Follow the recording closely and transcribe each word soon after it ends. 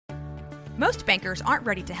Most bankers aren't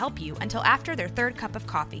ready to help you until after their third cup of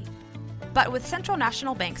coffee. But with Central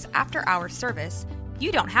National Bank's after-hours service,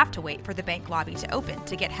 you don't have to wait for the bank lobby to open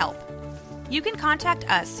to get help. You can contact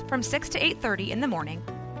us from 6 to 8:30 in the morning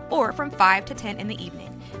or from 5 to 10 in the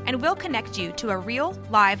evening, and we'll connect you to a real,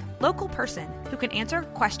 live, local person who can answer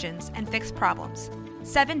questions and fix problems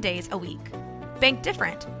 7 days a week. Bank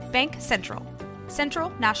different. Bank Central. Central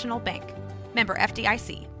National Bank. Member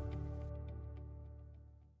FDIC.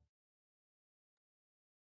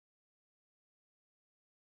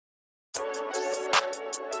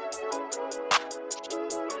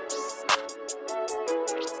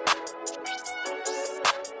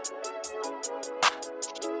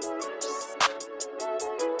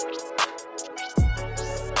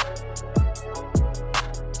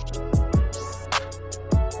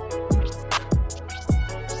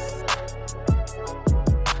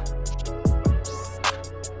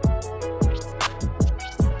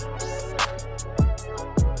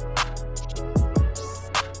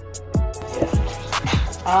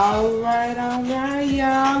 All right,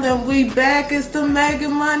 y'all. And we back. It's the Mega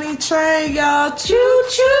Money Train, y'all.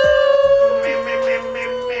 Choo-choo.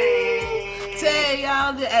 Tell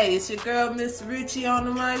y'all that, hey, it's your girl, Miss Richie on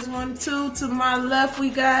the mics 1, 2. To my left, we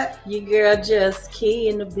got your girl, Just Key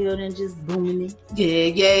in the building, just booming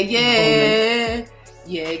it.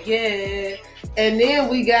 Yeah. And then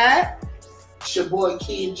we got it's your boy,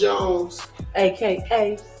 Ken Jones.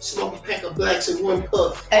 AKA Smoke a pack of blacks in one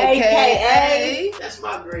puff. AKA that's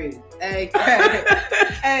my green. AKA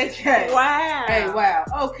Wow. Hey, wow.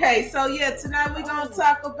 Okay, so yeah, tonight we're going to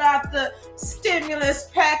talk about the stimulus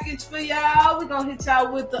package for y'all. We're going to hit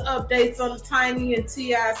y'all with the updates on the Tiny and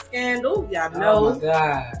T.I. scandal. Y'all know.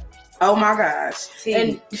 Oh my gosh. T.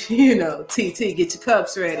 And, TT, get your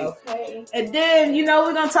cups ready. Okay. And then, we're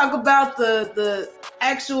going to talk about the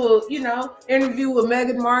actual, interview with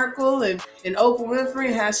Meghan Markle and Oprah Winfrey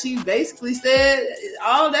and how she basically said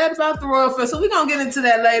all that about the royal family. So we're going to get into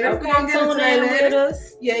that later. Okay, we're going to get into that later. With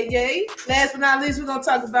us. Yay. Last but not least, we're going to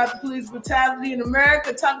talk about the police brutality in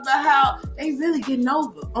America, talk about how they really getting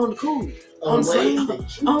over on the cool. On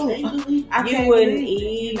the I you wouldn't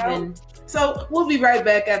even... So we'll be right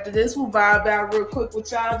back after this. We'll vibe out real quick with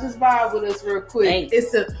y'all. Just vibe with us real quick. Hey.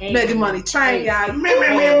 It's the Mega Money Train, y'all.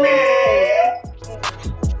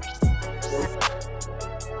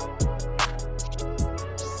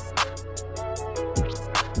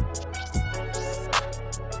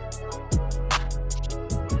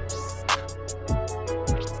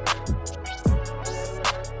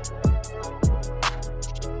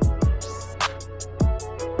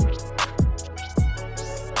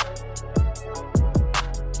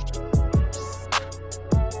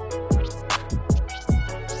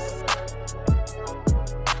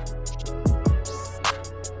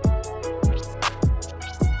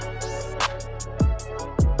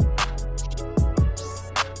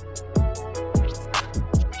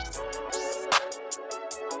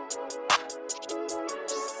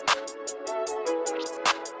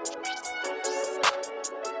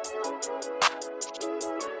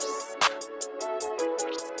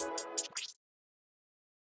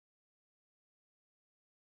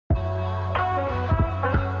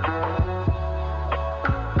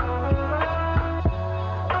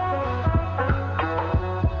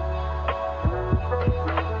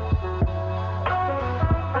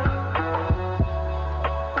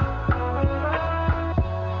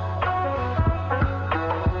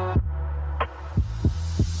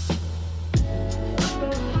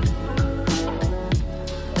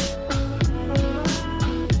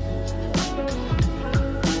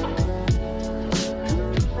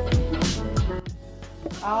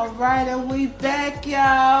 All right, and we back,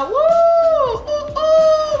 y'all.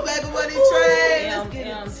 Woo! Mega Money Train.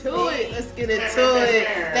 Let's get into it.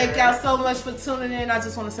 Thank y'all so much for tuning in. I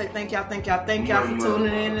just want to say thank y'all for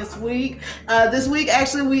tuning in this week. This week,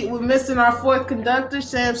 actually, we're missing our fourth conductor,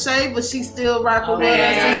 Sham Shay, but she's still rocking with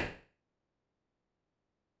us.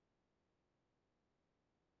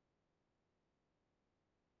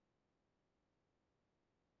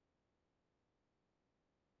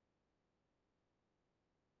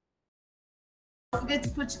 Don't forget to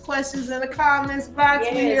put your questions in the comments box.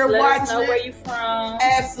 Yes, We're here let watching. Us know where you from.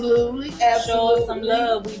 Absolutely. Show us some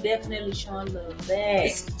love. We definitely showing love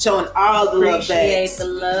back. Showing all the love back. Appreciate the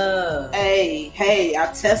love. Hey, I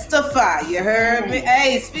testify. You heard me?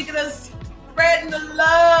 Hey, speaking of spreading the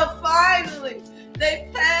love, finally, they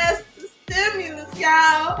passed the stimulus,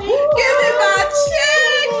 y'all. Woo! Give me my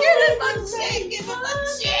check.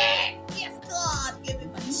 Yes, God, give me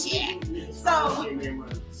my check. So,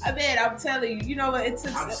 I bet I'm telling you. You know what? It's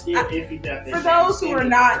I'm still iffy that for those who are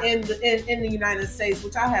not in the United States,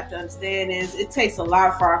 which I have to understand is it takes a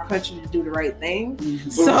lot for our country to do the right thing. Mm-hmm.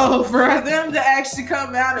 So for them to actually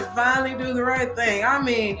come out and finally do the right thing, I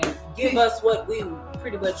mean, and give us what we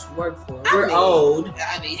pretty much work for. I We're mean, old.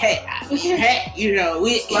 I mean, hey, you know,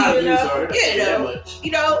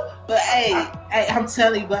 but hey, I'm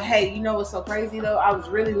telling you, but hey, you know what's so crazy though? I was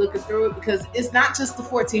really looking through it because it's not just the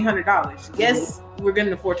 $1,400. Yes, we're getting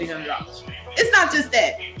the $1,400. It's not just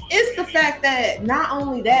that. It's the fact that not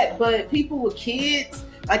only that, but people with kids,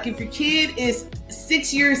 like if your kid is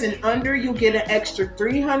 6 years and under, you'll get an extra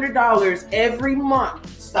 $300 every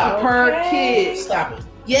month per kid. Stop it.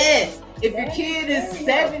 Yes. If your kid is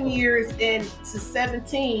 7 years into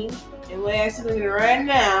 17, and we're actually doing it right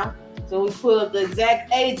now, so we pull up the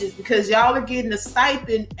exact ages because y'all are getting a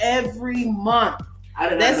stipend every month. I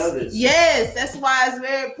did not know this. Yes, that's why it's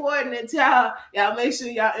very important that y'all make sure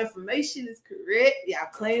y'all information is correct. Y'all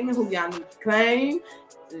claiming who y'all need to claim.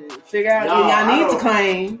 Figure out who y'all need to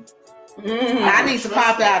claim. I need to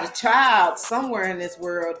pop out a child somewhere in this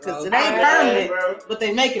world because it ain't permanent, but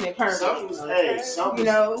they making it permanent.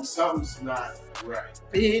 Something's not right.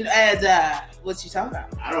 As what you talking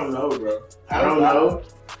about? I don't know, bro. I don't know,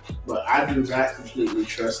 but I do not completely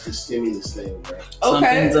trust the stimulus thing, bro. Okay.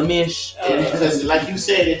 Something's amiss. Because, like you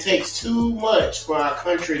said, it takes too much for our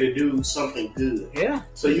country to do something good. Yeah.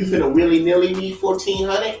 So you finna willy-nilly me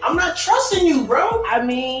 $1,400? I'm not trusting you, bro. I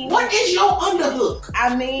mean, what is your underhook?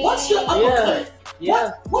 I mean, what's your uppercut?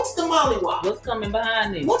 Yeah. What's the mollywop? What's coming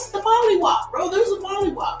behind it? What's the mollywop, bro? There's a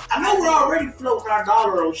mollywop. I know we're already floating our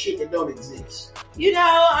dollar on shit that don't exist. You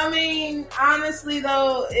know, I mean, honestly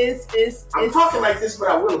though, I'm talking like this, but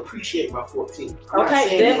I will appreciate my 14.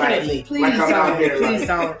 Okay, definitely. Please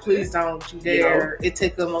don't you dare. It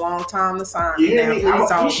took them a long time to sign. You hear me? I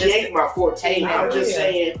appreciate my 14. I'm just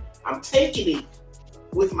saying, I'm taking it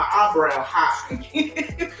with my eyebrow high.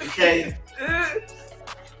 Okay?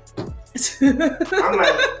 I'm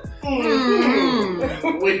like,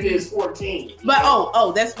 with this 14.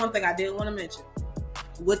 But that's one thing I didn't want to mention.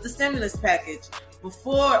 With the stimulus package,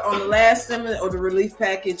 before on the last stimulus or the relief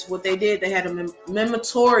package, what they did, they had a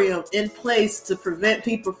moratorium in place to prevent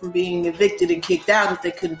people from being evicted and kicked out if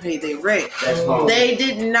they couldn't pay their rent. They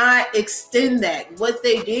did not extend that. What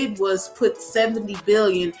they did was put $70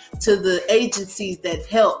 billion to the agencies that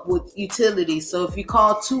help with utilities. So if you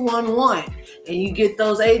call 211 and you get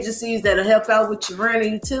those agencies that'll help out with your rent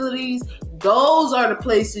and utilities, those are the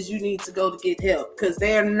places you need to go to get help because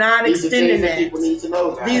they are not extending that. People need to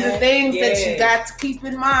know that. These are things that you got to keep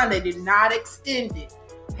in mind. They did not extend it.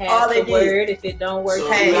 Pass the word. If it don't work, so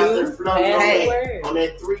pass the word. On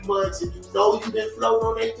that 3 months, and you know you've been floating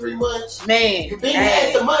on that 3 months. Man, you've been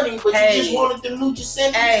had the money, but you just wanted the new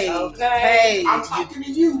incentives. I'm talking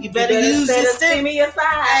to you. You better use your stimulus.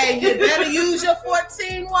 Hey, you better use your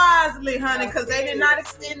 14 wisely, honey, because they did not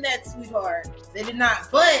extend that, sweetheart. They did not.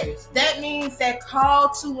 But that means that call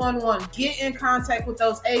 211. Get in contact with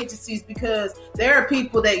those agencies because there are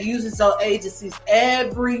people that uses those agencies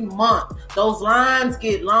every month. Those lines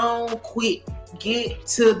get long quick. Get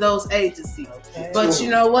to those agencies. Okay. But you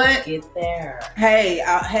know what? Get there. Hey,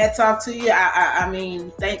 hats off to you. I mean,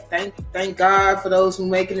 thank God for those who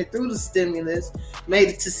making it through the stimulus, made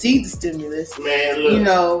it to see the stimulus. Man, look, you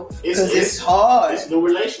know, because it's hard. There's new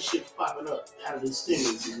relationships popping up out of these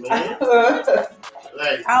stimuluses, man.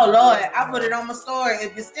 Like, oh Lord, I put it on my story.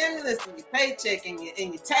 If your stimulus and your paycheck and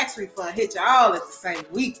your tax refund hit you all at the same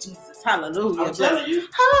week, Jesus, hallelujah. I'm telling you,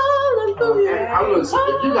 hallelujah.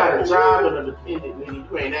 If you got a job and a dependent, meaning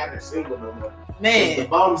you ain't acting single no more. Man, the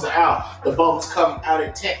bums are out. The bums come out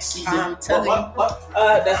in tax season. I'm telling you.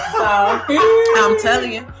 That's the song. I'm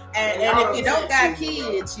telling you. And if you don't got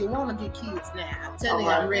kids, you want to get kids now. I'm telling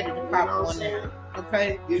you, I'm ready to pop one now.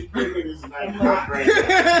 Okay. This period is like hot right now.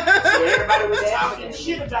 So everybody was talking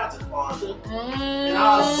shit about Taquanda and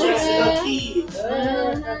all 6 of her kids.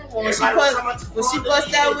 When she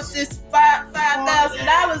bust out with this $5,000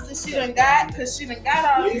 that she done got, because she done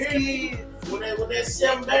got all these kids. When that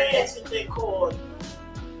 7 bands hit that chord.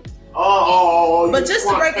 But just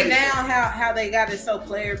to break it down, how they got it so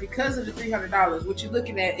clear, because of the $300, what you're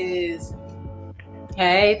looking at is.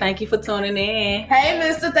 Hey, thank you for tuning in. Hey,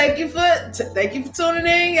 mister, thank you for tuning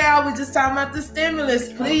in, y'all. We just talking about the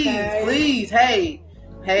stimulus. Please. Hey,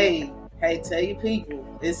 tell your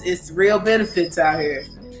people. It's real benefits out here.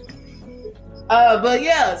 But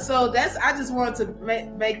yeah, so I just wanted to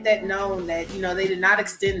make that known that, you know, they did not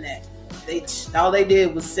extend that. All they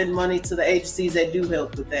did was send money to the agencies that do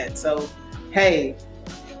help with that. So, hey,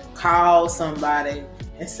 call somebody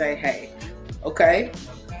and say, hey, okay?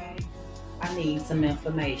 I need some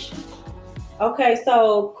information. Okay,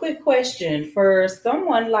 so quick question for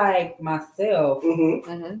someone like myself.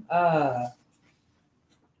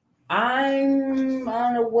 I'm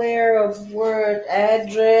unaware of word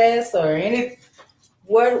address or any.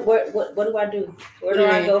 What do I do? Where do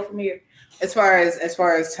I go from here? As far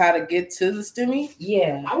as how to get to the stimmy?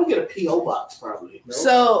 Yeah. I would get a P.O. box probably. No?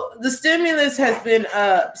 So the stimulus has been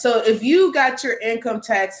so if you got your income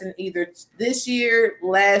tax in either this year,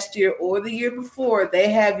 last year, or the year before, they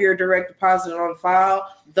have your direct deposit on file.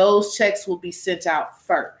 Those checks will be sent out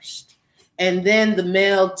first. And then the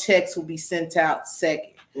mail checks will be sent out second.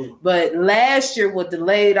 But last year, what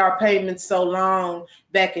delayed our payments so long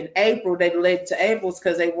back in April, they delayed it to April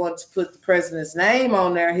because they wanted to put the president's name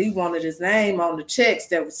on there. He wanted his name on the checks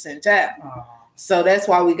that was sent out. So that's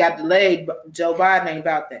why we got delayed. Joe Biden ain't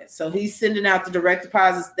about that. So he's sending out the direct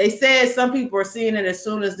deposits. They said some people are seeing it as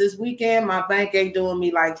soon as this weekend. My bank ain't doing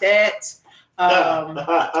me like that.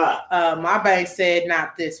 My bank said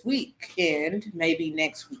not this weekend, maybe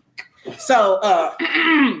next week. So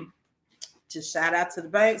just shout out to the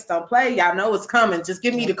banks. Don't play. Y'all know it's coming. Just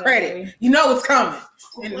give me the credit. You know it's coming.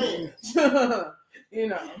 You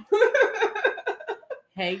know.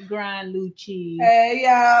 Hey, Grind Lucci. Hey,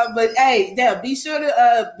 y'all. But hey, Deb, be sure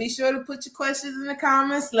to put your questions in the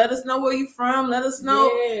comments. Let us know where you from. Let us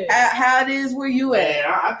know how it is where you at. Man,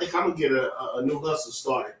 I think I'm gonna get a new hustle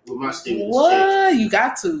started with my stimulus. What? You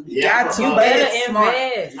got to. You got to. You better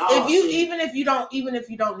invest. No, even if you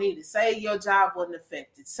don't need it, say your job wasn't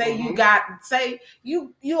affected. Say you okay.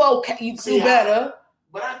 You do better.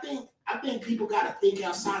 But I think people gotta think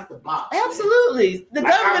outside the box. Absolutely. Man. The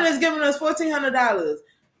government is giving us $1,400.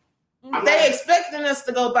 They expecting us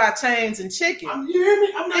to go buy chains and chicken. You hear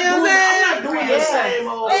me? I'm not doing the same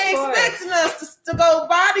old. They expecting us to go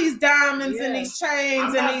buy these diamonds and these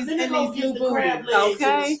chains and these new booties.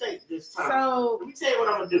 Okay. So let me tell you what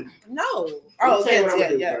I'm gonna do. No.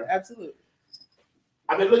 Absolutely.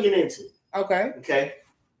 I've been looking into it. Okay.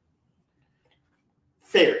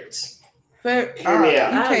 Ferrets. Hear me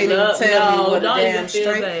out. You can't even tell me what a damn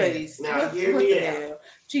straight face. Now hear me out.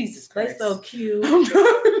 Jesus Christ. They're so cute. I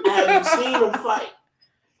haven't seen them fight.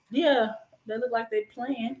 Yeah, they look like they're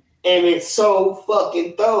playing. And it's so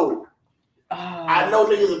fucking dope. I know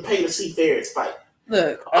niggas would pay to see ferrets fight.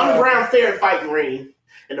 Look. Underground ferret fighting ring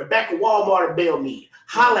in the back of Walmart or Bellmead.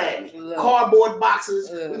 Holla at me. Cardboard boxes.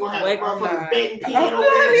 We're going to have a motherfucking betting pin over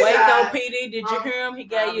there. Waco PD, did you hear him? He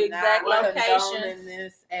gave you exact location.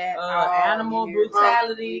 Animal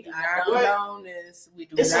brutality. I don't condone this. We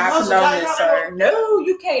do it's not condone this, sir. No,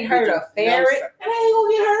 you can't hurt a ferret. It ain't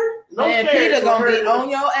going to get hurt. No, man, Peter going to be on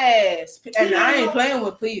your ass. And I ain't playing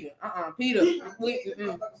with Peter. Peter.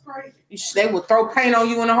 They will throw paint on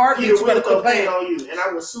you in a heartbeat. You better throw paint on you. And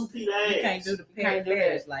I will sue Peter ass. You can't do the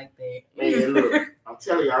ferrets like that. Man, look. I'm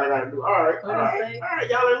telling y'all, I gotta do. All right,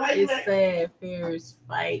 y'all enlighten that. It's sad ferrets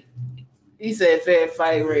fight. He said fair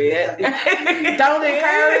fight, Red. Don't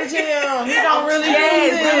encourage him. He don't really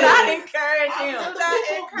use it. Do not encourage him. Do not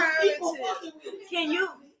encourage him. Can you?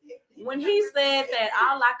 When he said that,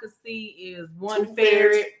 all I could see is one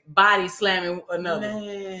ferret body slamming another.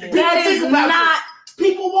 Man. That is not.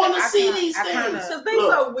 People want to see these things because they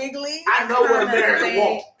so wiggly. I know what America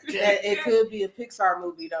wants. It could be a Pixar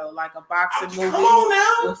movie though, like a boxing movie. Come on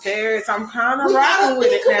now, with ferrets. I'm kind of rocking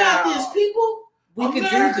with it now. About this, people. We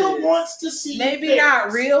America could do this. Wants to see maybe ferrets.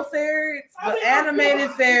 Not real ferrets, but animated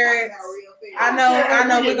ferrets. I know.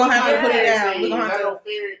 We're gonna have to put it down. We're gonna have to.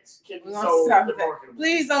 Stop it.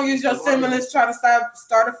 Please don't use your stimulus to try to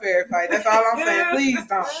start a ferret fight. That's all I'm saying. Please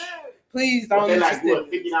don't. Please don't. They're like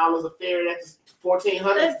what, $50 a ferret? That's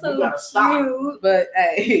 $1,400. So you gotta stop. But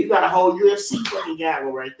hey, you got a whole UFC fucking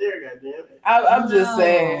gavel right there, goddamn it. I'm just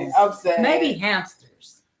saying. I'm saying. Maybe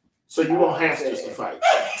hamsters. So you want hamsters to fight?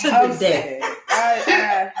 To the death.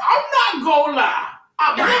 I'm not gonna lie.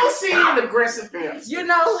 I've never seen an aggressive hamster. You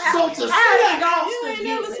know how? So to say you ain't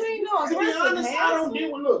never seen no to be honest, I don't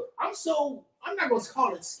deal with. Look, I'm not gonna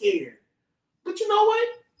call it scared. But you know what?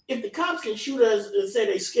 If the cops can shoot us and say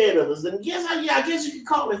they scared of us, then I guess you can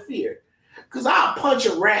call it fear. Because I'll punch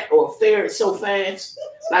a rat or a ferret so fast.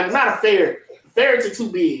 Like, not a ferret. Ferrets are too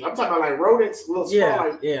big. I'm talking about like rodents, little small,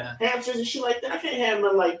 like hamsters and shit like that. I can't have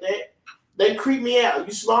nothing like that. They creep me out.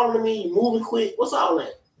 You smaller than me, you moving quick. What's all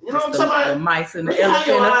that? You know what I'm talking about? The mice and the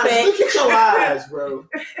elephant effect. Look at your eyes, bro.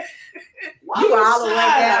 Why You all the way down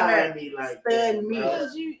side-eyeing there me like studying that, me. bro?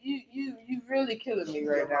 Because you really killing me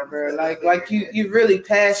right now, bro. Like you really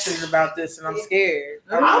passionate about this, and I'm scared.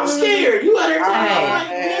 I'm scared. You out here I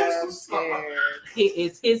talking am like scared.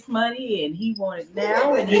 It's his money and he want it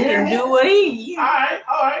now and he can do what he. All right.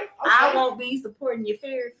 Okay. I won't be supporting your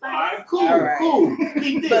fair All fight. right, cool, All right. cool.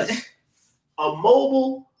 Keep this. A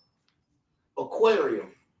mobile aquarium.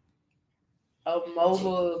 A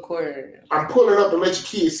mobile aquarium. I'm pulling up to let your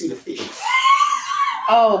kids see the fish.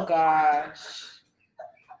 Oh gosh.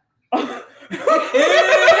 What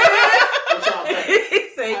y'all think? He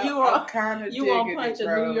said you want kind of you want punch a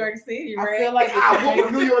New York City, I right? feel like I whoop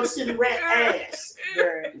a New York City rat ass.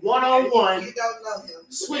 1-on-1. You don't know him.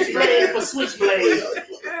 Switchblade for switchblade.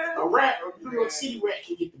 A New York City rat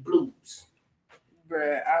can get the blues.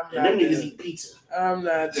 Bruh, I'm And not them niggas doing eat pizza. it. I'm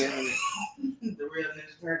not doing it. The real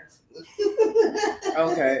Ninja Turtles.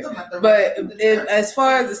 Okay. But as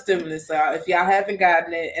far as the stimulus, if y'all haven't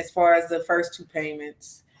gotten it, as far as the first two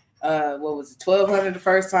payments, what was it, $1,200 the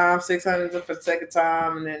first time, $600 the second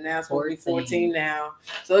time, and then now it's going to be $14 now.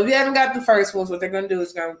 So if you haven't got the first ones, what they're going to do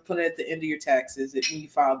is going to put it at the end of your taxes when you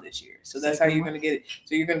file this year. So that's how you're going to get it.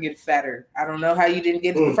 So you're going to get fatter. I don't know how you didn't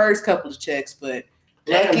get the first couple of checks, but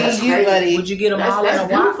Damn, that's lucky you, crazy. buddy. Would you get them all That's in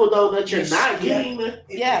a while? beautiful though that you're not getting it.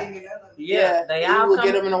 Yeah, they you all will come.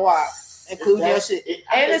 get them in a while, including your shit.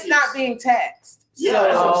 I And it's think not being taxed. Yeah, So-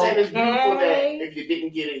 that's what I'm saying. It's beautiful that Okay. if you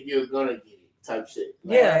didn't get it, you're gonna get it. Type shit.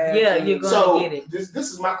 Yeah, you're gonna So get it. this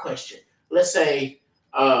is my question. Let's say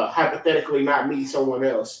hypothetically, not me, someone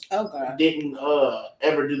else Okay. didn't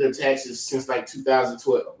ever do their taxes since like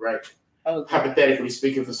 2012, right? Okay. Hypothetically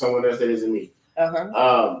speaking, for someone else that isn't me.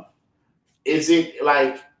 Uh-huh. Is it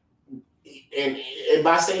like, and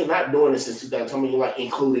by saying not doing it since 2000, I mean like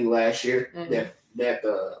including last year that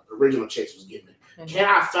the original checks was given. Can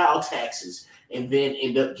I file taxes and then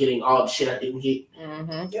end up getting all the shit I didn't get?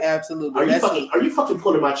 Absolutely. Are you fucking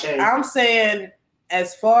pulling my chain? I'm saying,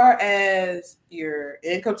 as far as your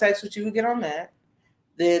income tax, what you would get on that,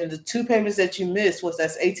 then the two payments that you missed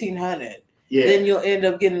that's $1,800. Yeah. Then you'll end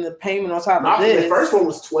up getting the payment on top No, of this. the first one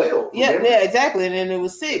was 12. Yeah, remember? yeah, exactly. And then it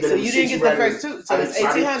was 6. So you didn't get the first two. So it's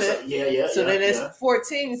 $1,800. Yeah. So then it's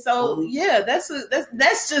 14. So yeah, that's just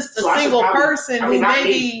a So I should single probably- person I mean, who not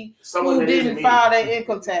maybe Someone who that didn't isn't me. file their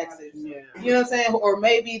income taxes. Yeah. You know what I'm saying? Or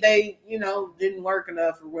maybe they, didn't work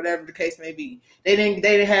enough or whatever the case may be. They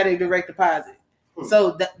didn't have a direct deposit.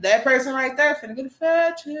 So that person right there finna get a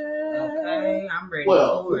fat check. Okay, I'm ready.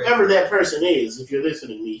 Well, for it. whoever that person is, if you're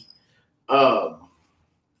listening to me,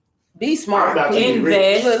 Be smart. I'm about to get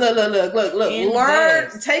Invest. rich. Look. Invest.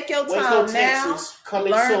 Learn. Take your West time Coast, now. Texas,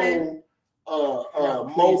 coming learning. soon.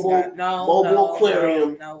 Please, Mobile God. mobile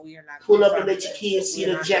aquarium. No, we are not. Pull doing up and let your something. kids see We're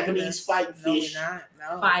the not doing Japanese this. fighting No, fish. we're not.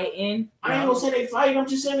 No. Fighting. I ain't gonna say they fight. I'm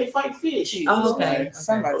just saying they fight fish. Oh, okay.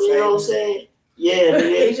 Somebody You know what I'm say. saying? Yeah,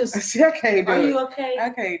 They man. just. See, I can't do Are it. you okay? I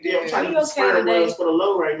can't do Yeah, I'm it. trying to you get the okay sperm today? whales for the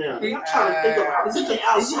low right now. I'm trying to think about Did thinking you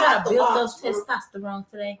outside gotta the build box. those man. testosterone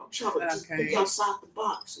today? I'm trying to just think outside the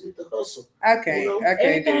box with the hustle. I can't. You know, I can't do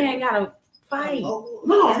Everything it. ain't gotta fight. No,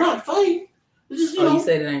 I'm not fighting. It's just, Oh, you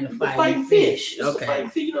said it ain't a the fight. fighting fish. It's Okay. a fighting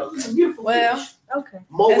fish. It's a beautiful Well, fish. Okay.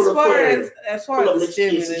 Mobile As far aquarium. as Pull up the Mitch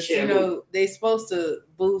Kiss and stimulus, Shamu. they supposed to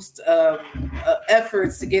boost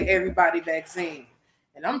efforts to get everybody vaccine.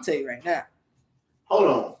 And I'm gonna tell you right now. Hold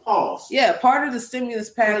on. Pause. Yeah, part of the stimulus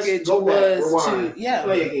package go back, was rewind. to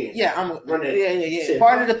Play again. yeah, Run that. yeah. Shit.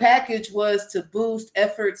 Part of the package was to boost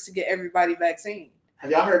efforts to get everybody vaccine.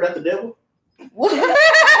 Have y'all heard about the devil? What? He's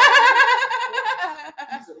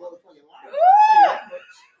a motherfucking liar.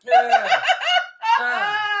 I'll tell you that much.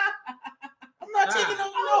 I'm not taking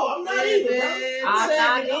no. I'm not either, bro. I'm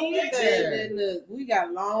not either. Look, we got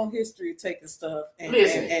a long history of taking stuff and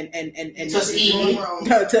Listen. and Tuskegee.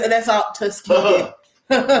 that's all Tuskegee.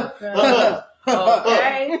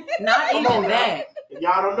 Okay. Not Come on even now. that. If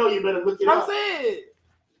y'all don't know, you better look it I'm up. saying.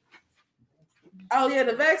 Oh yeah,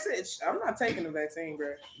 the vaccine. I'm not taking the vaccine,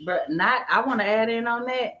 bro. But not. I want to add in on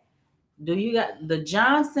that. Do you got the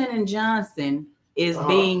Johnson and Johnson is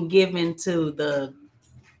being given to the,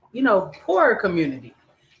 poorer community,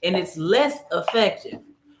 and it's less effective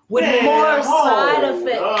with more side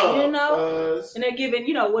effects. And they're giving,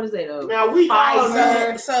 what is it? Now we all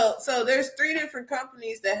Pfizer. So there's 3 different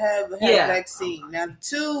companies that have vaccine. Now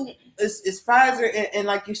 2 is Pfizer and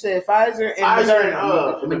like you said, Pfizer and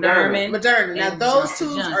Moderna. Moderna. Now And those Johnson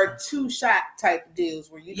 2 Johnson. are 2-shot type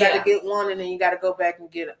deals where you got to Yeah. get one and then you got to go back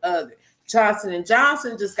and get other. Johnson and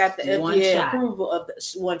Johnson just got the One FDA shot. approval of the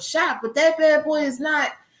 1 shot, but that bad boy is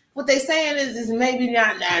not. What they saying is maybe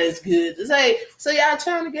not as good. It's like, so y'all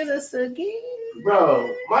trying to get us again?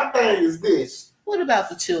 Bro, my thing is this. What about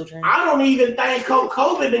the children? I don't even think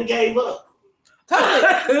COVID and gave up. COVID.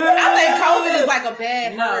 I think COVID is like a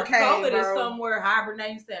bad hurricane, COVID bro. is somewhere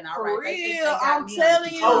hibernating. Saying, all For right, they think they real, got I'm me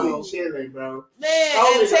telling you. COVID chilling, bro. Man,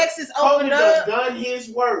 COVID and Texas opened up. done his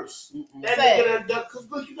worst. That Say. nigga done,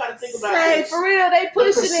 because look, you got to think about Say, this. for real, they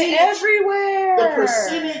pushing percentage- it everywhere. The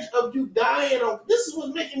percentage of you dying on this is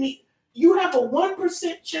what's making me. You have a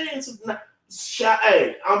 1% chance of not.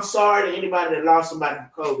 Hey, I'm sorry to anybody that lost somebody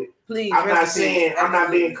from COVID. Please, I'm not rest in saying peace. I'm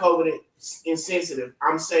not being COVID insensitive.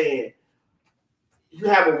 I'm saying you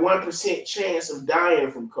have a 1% chance of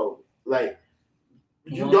dying from COVID. Like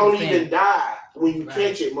you 1%. don't even die when you Right.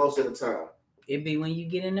 catch it most of the time. It be when you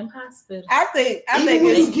get in them hospitals. I think Even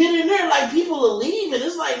when it's, you get in there, like people are leaving.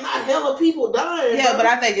 It's like not hella people dying. yeah, bro. but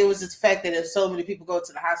I think it was just the fact that if so many people go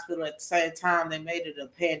to the hospital at the same time, they made it a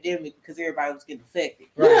pandemic because everybody was getting affected.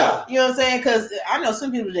 yeah. You know what I'm saying? Because I know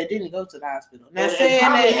some people that didn't go to the hospital. Now And saying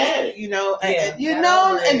probably that, had it. you know, Yeah, you got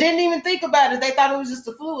know, over it. and didn't even think about it. They thought it was just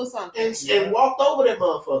the flu or something. And walked over that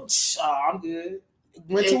motherfucker. Oh, I'm good.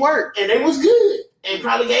 Went to work. And they was good. And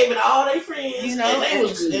probably gave it to all their friends. You know, and they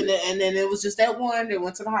was good. and then it was just that one that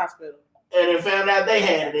went to the hospital. And then found out they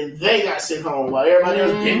had it, and they got sent home while everybody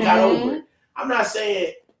else didn't got over it. I'm not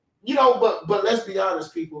saying, you know, but let's be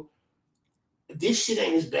honest, people. This shit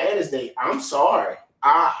ain't as bad as they. I'm sorry.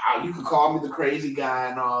 You can call me the crazy guy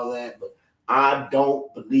and all that, but I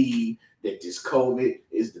don't believe that this COVID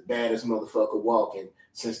is the baddest motherfucker walking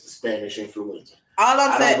since the Spanish influenza. All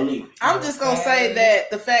I'm I saying, don't believe it. I'm just gonna say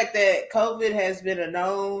that the fact that COVID has been a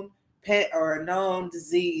known pet or a known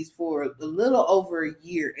disease for a little over a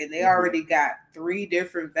year, and they already got 3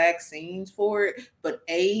 different vaccines for it, but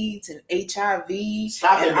AIDS and HIV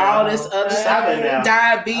Stop it and now. all this other Stop stuff, it now.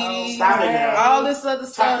 diabetes, Stop it now. all this other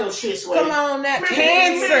Talk your stuff. shit, Sway. Come on, now, Man.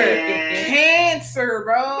 cancer,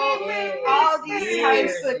 bro. Yes. All these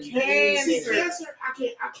types of See, cancer. cancer,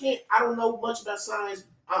 I don't know much about science.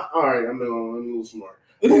 All right, I'm a little smart.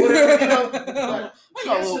 But whatever, you know,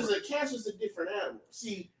 but cancer's a different animal.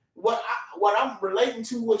 See, what I'm relating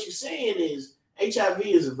to what you're saying is HIV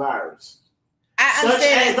is a virus. I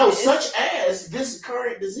understand. Such as this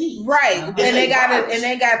current disease. Right, Uh-huh. and they got virus.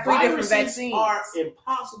 3 different Viruses vaccines. are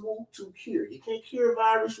impossible to cure. You can't cure a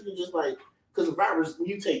virus. You can just because the virus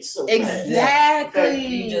mutates so fast. Exactly.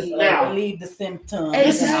 You just Now- relieve the symptoms.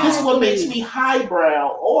 This Exactly. is what makes me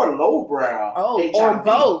highbrow or lowbrow. Oh, HIV. or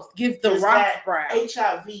both. Give the Is rock that brow.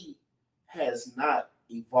 HIV has not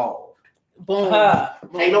evolved. Boom.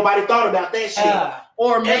 Ain't nobody thought about that shit.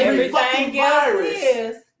 Or maybe Every everything fucking else virus.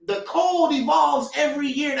 is. The cold evolves every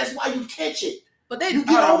year. That's why you catch it. but they You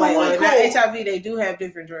get over one now cold. HIV, they do have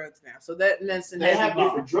different drugs now. So that's They have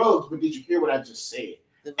different drugs, but did you hear what I just said?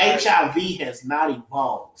 HIV has not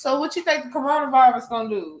evolved. So what you think the coronavirus gonna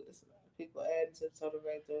do? People adding to total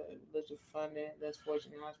rate the religious funding. That's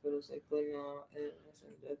fortunate hospitals they putting on.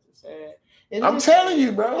 That's sad. I'm telling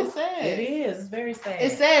you, bro. It's sad. It is. It's very sad.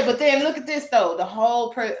 It's sad, but then look at this though. The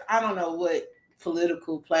whole I don't know what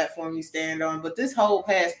political platform you stand on, but this whole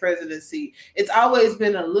past presidency, it's always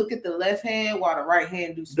been a look at the left hand while the right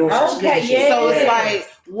hand do something. Okay, yeah. So it's like,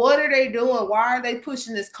 what are they doing? Why are they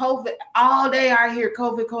pushing this COVID all day? I hear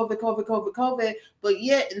COVID, but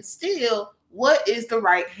yet and still, what is the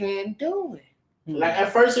right hand doing? Like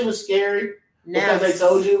at first it was scary Now because they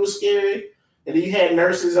told you it was scary, and then you had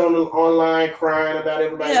nurses on the online crying about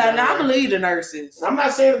everybody. yeah, and I believe the nurses. I'm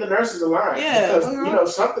not saying that the nurses are lying. Yeah, because you know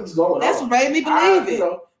something's going That's on. what made me believe it. You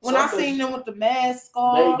know, When I something's- seen them with the mask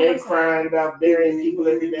on, They crying about burying people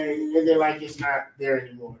every day, and they're like, it's not there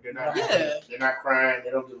anymore. They're not. Yeah. They're not crying.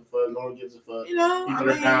 They don't give a fuck. No one gives a fuck. you know, People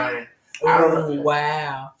I are mean, dying. I don't know.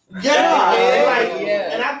 Wow. Yeah, Yeah, like,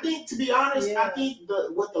 yeah. and I think, to be honest, Yeah. I think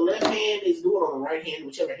what the left hand is doing on the right hand,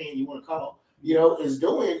 whichever hand you want to call, is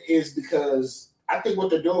doing is because I think what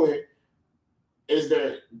they're doing is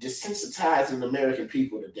they're desensitizing the American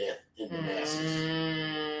people to death in the masses.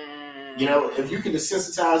 You know, if you can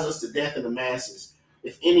desensitize us to death in the masses,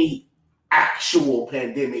 if any actual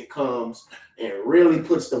pandemic comes and really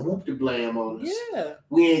puts the whoop de blam on us, yeah,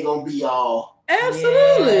 we ain't gonna be all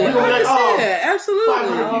absolutely. Yeah. I understand. 500 Absolutely.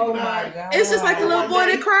 Oh my God. It's just like the little boy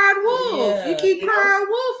that cried wolf. Yeah. You keep You know? crying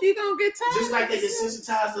wolf, you're gonna get tired. just like they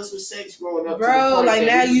desensitized us with sex growing up. Bro, to the point like,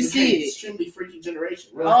 that now we you became see it. Extremely freaky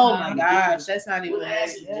generation. Oh my gosh, that's not even We're the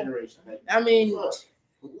acid yeah. generation. Like, I mean, fuck.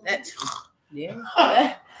 that's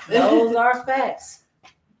Yeah. Those are facts.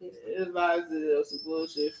 it's some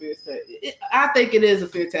bullshit fear tactic. I think it is a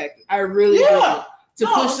fear tactic. I really Yeah. do. To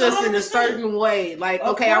No, push us in a 100%. certain way. Like, Of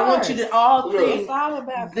okay, I want you to all Look. think It's all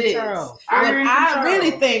about this. control. I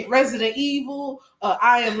really think Resident Evil,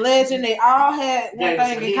 I Am Legend, they all had one That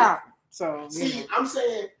is thing in it. common. So, you See, know. I'm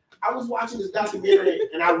saying I was watching this documentary,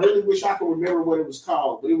 and I really wish I could remember what it was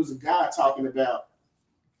called, but it was a guy talking about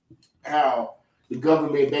how the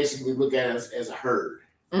government basically look at us as a herd.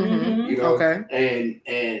 Mm-hmm. You know, okay.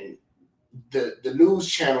 And the news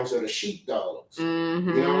channels are the sheepdogs. Mm-hmm.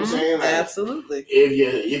 You know what I'm saying? Like, absolutely.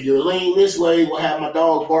 If you lean this way, we'll have my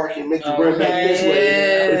dog bark and make you run back this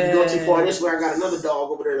way. But if you go too far this way, I got another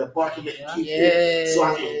dog over there that bark and make you keep it, so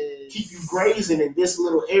I can keep you grazing in this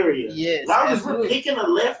little area. Yes, as long as we're picking a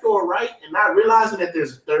left or a right and not realizing that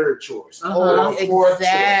there's a third choice or a fourth choice.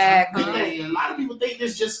 A lot of people think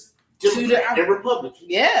there's just Democrat and Republican.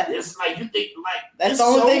 Yeah, it's like you think like that's the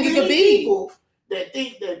only thing it could be. People that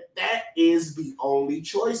think that is the only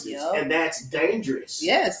choices, and that's dangerous.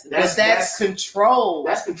 Yes, that's control.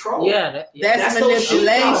 That's control. Yeah, that's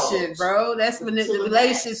manipulation, bro. That's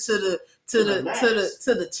manipulation to the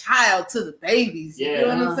child, to the babies. Yeah. You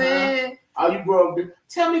know what I'm saying? Oh, you grow up.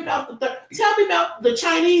 Tell me about the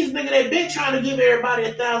Chinese nigga that been trying to give everybody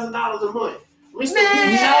 $1,000 a month.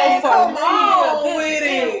 Man, come on with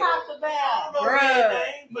it, bruh.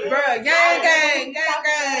 Gang.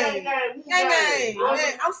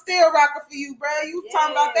 Man, I'm still rocking for you, bruh. You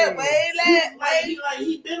talking about that way?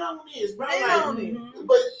 He been on this, bro.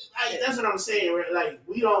 But that's what I'm saying. Right? Like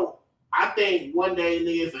we don't. I think one day,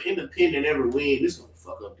 nigga, if an independent ever win, this gonna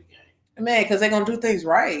fuck up the game. Man, because they're gonna do things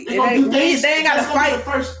right. They ain't gotta fight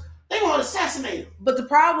first. They gonna assassinate him. But the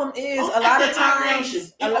problem is, a lot of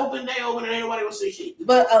times, open, ain't nobody gonna say shit.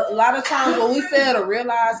 But a lot of times, what we fail to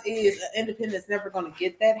realize is an independent's never gonna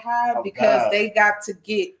get that high because they got to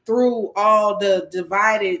get through all the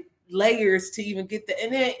divided layers to even get the.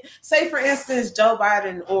 And then, say for instance, Joe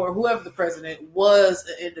Biden or whoever the president was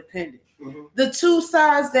an independent. Mm-hmm. The two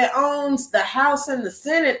sides that owns the House and the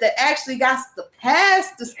Senate that actually got to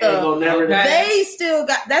pass the stuff, they still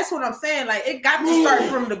got. That's what I'm saying. Like it got to start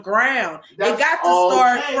from the ground. It got to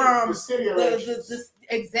start from the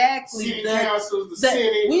exactly city councils, the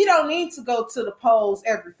Senate. We don't need to go to the polls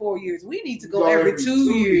every 4 years. We need to go every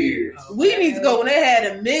 2 years. Okay. We need to go when they had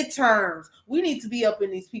the midterms. We need to be up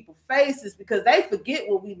in these people's faces because they forget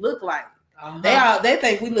what we look like. They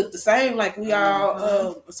think we look the same, like we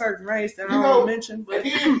all a certain race that I don't mention. But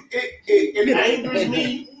it angers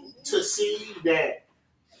me to see that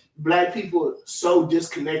Black people are so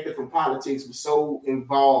disconnected from politics, but so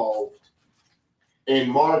involved in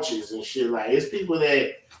marches and shit. Like it's people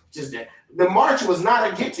that the march was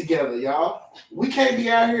not a get together, y'all. We can't be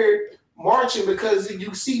out here marching because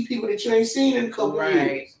you see people that you ain't seen in a couple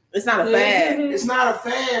years. It's not a fad. It's not a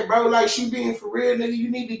fad, bro. Like she being for real, nigga.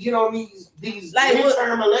 You need to get on these like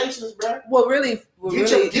midterm elections, bro.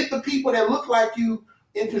 Get the people that look like you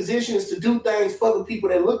in positions to do things for the people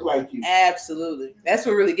that look like you. Absolutely. That's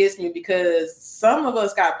what really gets me because some of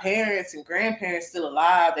us got parents and grandparents still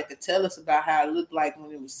alive that could tell us about how it looked like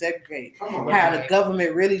when it was segregated, how the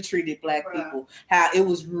government really treated Black people, how it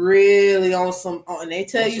was really on some, and they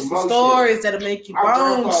tell you some stories that'll make you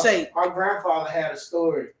bone shake. My grandfather had a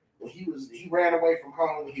story when he ran away from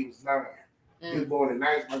home when he was 9. He was born in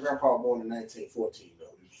my grandpa was born in 1914 though.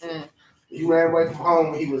 He ran away from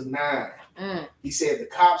home when he was 9. He said the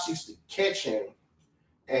cops used to catch him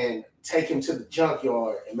and take him to the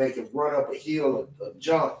junkyard and make him run up a hill of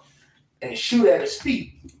junk and shoot at his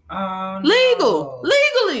feet.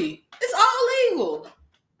 Legally. It's all legal.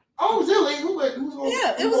 Oh, it was illegal, but who's going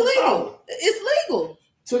it was legal. It's legal.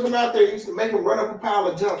 Took him out there, used to make him run up a pile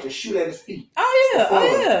of junk and shoot at his feet. Oh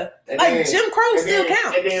yeah. Like Jim Crow still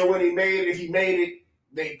counts. And then when if he made it,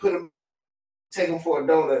 they take him for a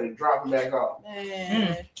donut and drop him back off.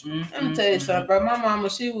 Man, let me tell you something, bro. My mama,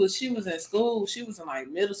 she was in school. She was in like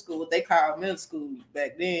middle school, what they called middle school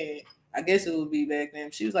back then. I guess it would be back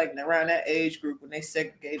then. She was like around that age group when they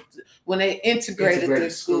integrated the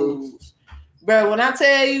schools. Bro, when I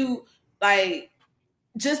tell you, like,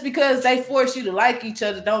 just because they force you to like each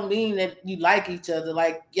other don't mean that you like each other.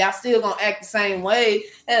 Like, y'all still gonna act the same way.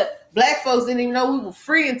 Hell, Black folks didn't even know we were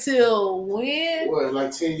free until when? What,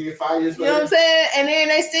 like 10 years, 5 years later? You know what I'm saying? And then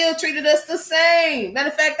they still treated us the same. Matter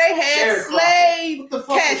of fact, they had slave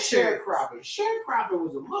catchers. Sharecropping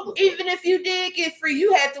was a motherfucker. Even if you did get free,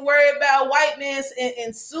 you had to worry about white men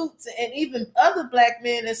in suits and even other Black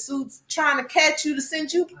men in suits trying to catch you to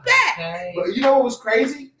send you back. Okay. But you know what was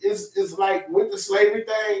crazy? It's like with the slavery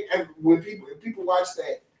thing, and when people watch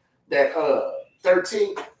that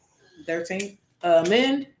 13th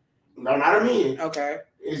Amendment. No, not Amendment. Okay.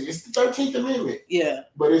 It's the 13th Amendment. Yeah.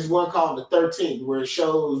 But it's one called the 13th, where it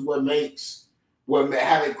shows how they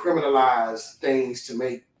criminalize things to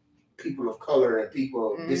make people of color and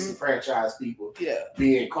people disenfranchised people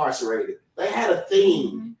be incarcerated. They had a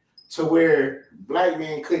theme to where black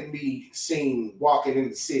men couldn't be seen walking in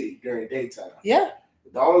the city during daytime. Yeah.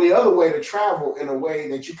 The only other way to travel in a way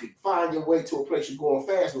that you could find your way to a place you're going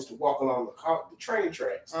fast was to walk along the train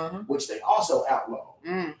tracks, which they also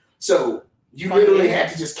outlawed. So you literally had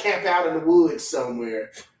to just camp out in the woods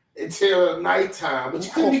somewhere until nighttime. But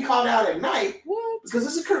you couldn't be caught out at night because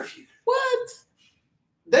it's a curfew. What?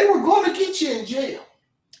 They were going to get you in jail.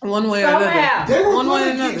 One way or another. They were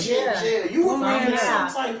going to get you in jail. You were breaking some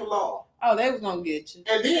type of law. Oh, they was going to get you.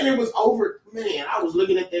 And then it was over. Man, I was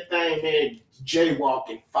looking at that thing, man,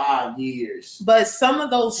 jaywalking 5 years. But some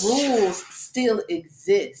of those rules still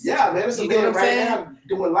exist. Yeah, man. It's a man right now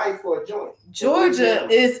doing life for a joint. Georgia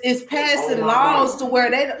is passing laws to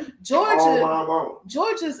where they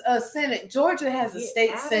Georgia's a Senate. Georgia has a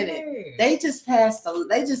state Senate. They passed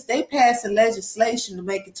a legislation to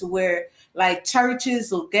make it to where like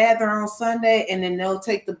churches will gather on Sunday and then they'll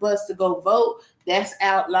take the bus to go vote. That's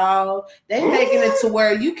outlawed. They making it to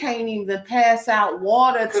where you can't even pass out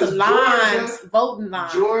water to voting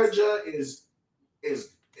lines. Georgia is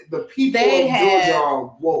the people of Georgia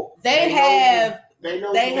are woke. They have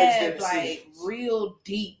like real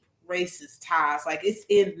deep racist ties. Like it's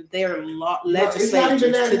in their legislation to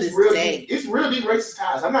this day. It's real deep racist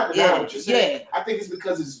ties. I'm not denying what you're saying. I think it's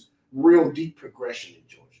because it's real deep progression in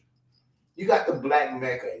Georgia. You got the Black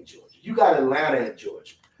Mecca in Georgia. You got Atlanta in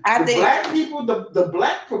Georgia. Black people, the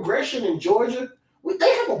black progression in Georgia,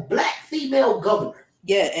 they have a black female governor.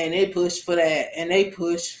 Yeah, and they push for that.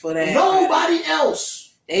 Nobody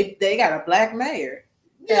else. They got a black mayor.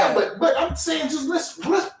 Yeah, but I'm saying just let's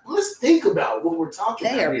think about what we're talking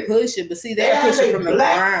about. They are pushing, but see, they're pushing from the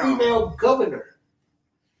black ground. Female governor.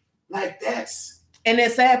 Like that's. And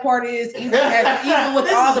the sad part is, even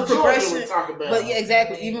with all the progression, but yeah,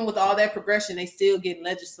 exactly. Mm-hmm. Even with all that progression, they still get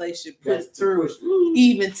legislation put through,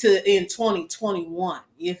 even in 2021.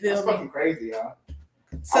 You feel That's me? Fucking crazy, y'all.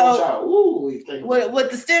 So,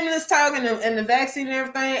 with the stimulus talk and the vaccine and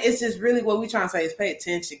everything, it's just really what we're trying to say is pay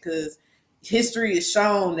attention, because history has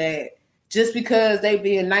shown that just because they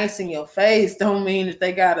being nice in your face don't mean that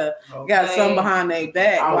they got something behind their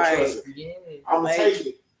back. I'm gonna take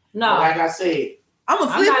it. No, like I said. I'm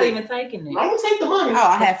not even taking it. I'm gonna take the money. Oh,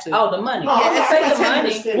 I have to. Oh, the money. No, take the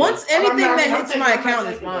money. Once anything that hits my account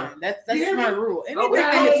is mine. That's my rule. Anything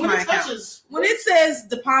that hits my account. When it says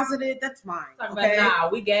deposited, that's mine. Okay? Nah,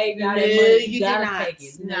 we gave y'all that money. You gotta take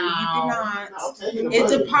it. No, you did not. It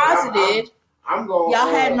deposited. I'm going.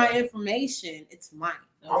 Y'all had my information. It's mine.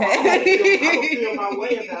 Okay. I'm gonna feel my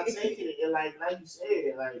way about taking it, and like you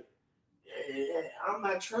said, like. I'm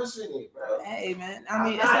not trusting it, bro. Hey, man. I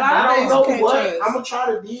mean, it's a lot of things you can't trust. I'm gonna try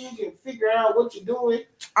to dig and figure out what you're doing.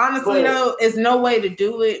 Honestly, though, there's no way to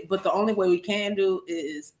do it. But the only way we can do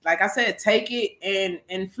is, like I said, take it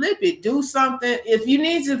and flip it. Do something. If you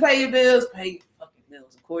need to pay your bills, pay your fucking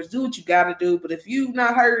bills. Of course, do what you gotta do. But if you're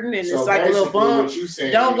not hurting and it's like a little bump,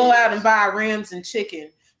 don't go out and buy rims and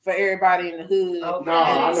chicken for everybody in the hood. Okay.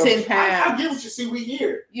 No, £10. I get what you see. We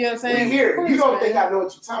here. You know what I'm saying? We here. You don't think I know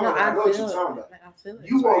what you're talking about. I know what you're talking about. I feel it.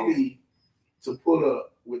 You want me to pull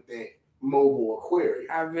up with that mobile aquarium.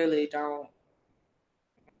 I really don't.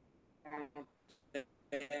 I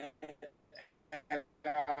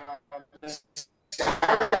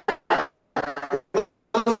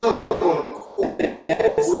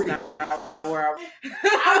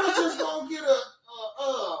was just gonna get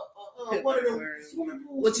one of them swimming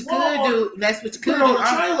pools. What you could do, that's what you could do.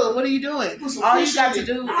 What are you doing? All you got to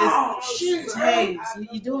do is, James,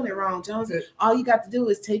 you're doing it wrong, Jones. All you got to do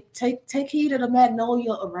is take heed of the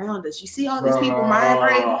magnolia around us. You see all these people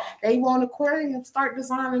migrating. They want aquariums, start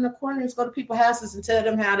designing aquariums, go to people's houses and tell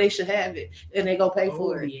them how they should have it. And they go pay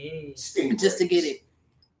for it just to get it.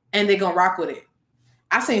 And they're going to rock with it.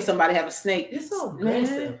 I seen somebody have a snake. It's so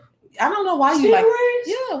aggressive. I don't know why you like it.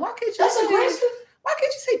 Yeah, why can't you That's say aggressive? Why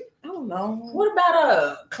can't you say, I don't know. What about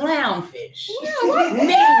a clownfish? Yeah, what?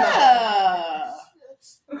 Yeah.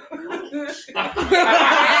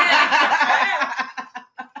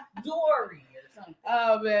 Dory or something.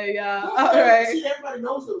 Oh man, y'all. All right. See, everybody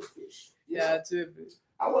knows those fish. Yeah, typically.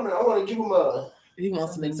 I wanna give them a. He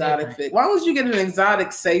wants an exotic fish. Why don't you get an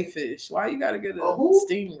exotic safe fish? Why you gotta get a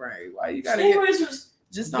stingray? Why you gotta get?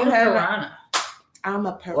 Just don't have piranha. I'm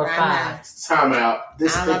a piranha. Time out.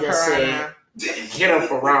 This nigga said, get a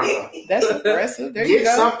piranha. That's aggressive. There you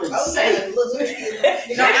go. Something safe.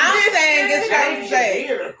 No, I'm saying it's safe.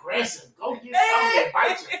 Get aggressive. Go get something that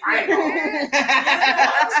bites your finger.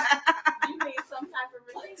 You need some type of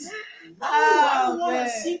release. No, I don't want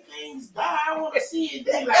to see things die. I want to see it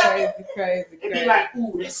be like crazy. It'd be like,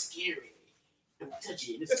 ooh, that's scary. touch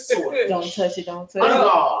it. It's a sword. Don't touch it. Don't touch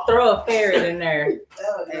it. Throw a ferret in there.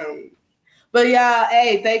 Hey. But y'all,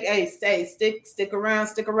 stick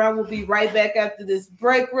around. We'll be right back after this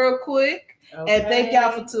break real quick. Okay. And thank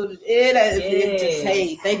y'all for tuning in.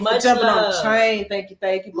 Thank you for jumping on the train. Thank you.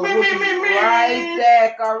 But we'll be right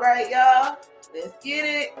back. All right, y'all. Let's get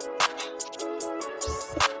it.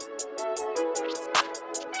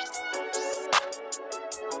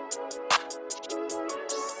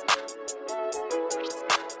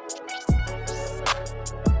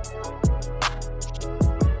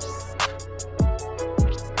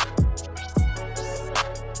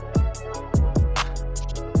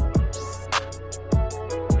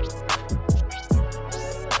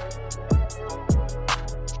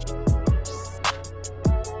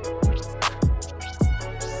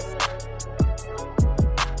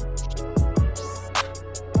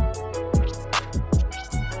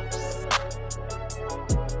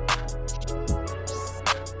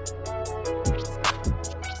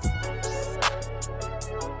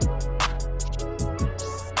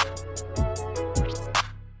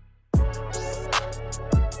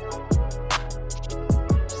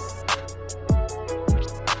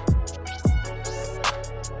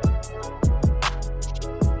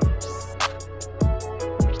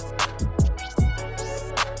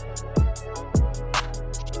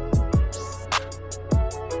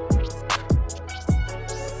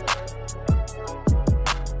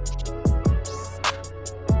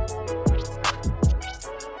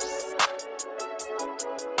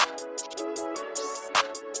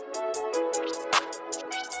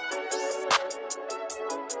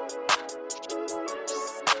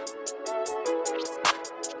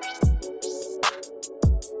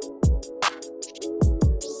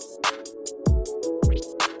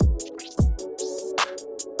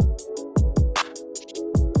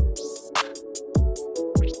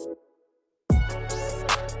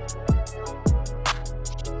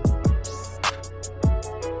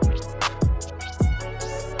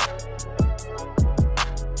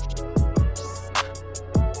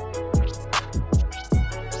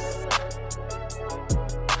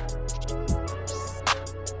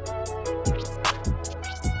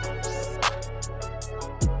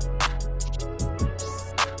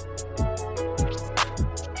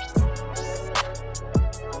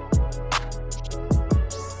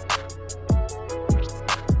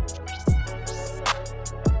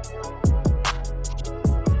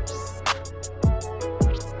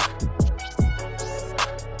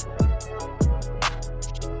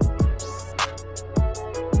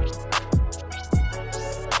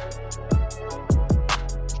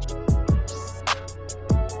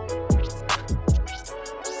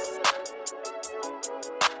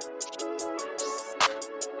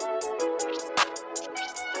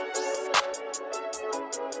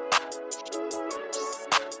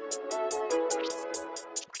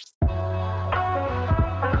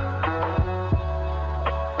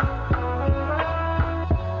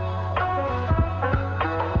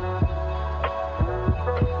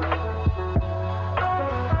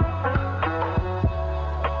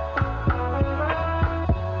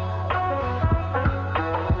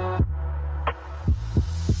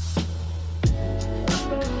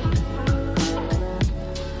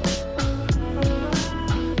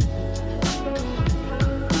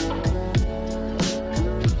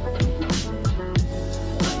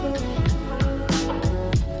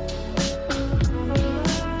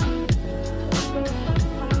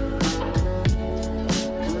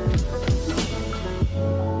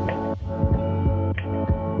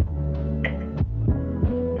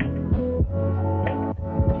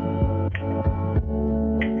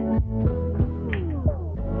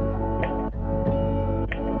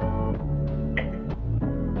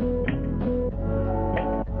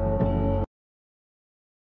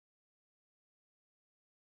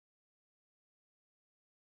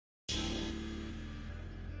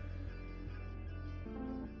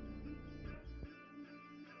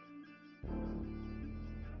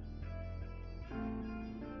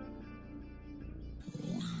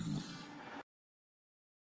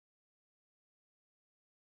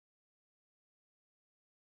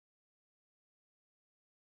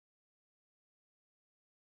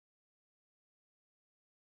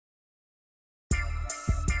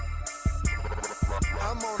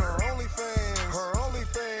 I'm on her OnlyFans. Her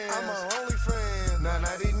OnlyFans. I'm her OnlyFans.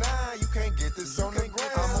 $9.99. You can't get this on the gram.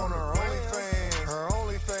 I'm on her OnlyFans. Her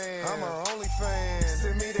OnlyFans. I'm her OnlyFans.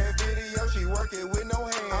 Send me that video. She work it with no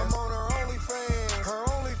hands. I'm on her OnlyFans. Her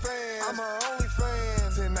OnlyFans. I'm her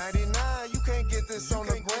OnlyFans. $10.99. You can't get this on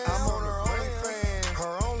the gram. I'm on her OnlyFans.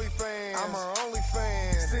 Her OnlyFans. I'm her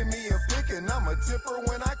OnlyFans. Send me a pic and I'ma tip her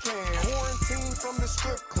when I can. Quarantine from the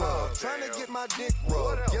strip club, trying to get my dick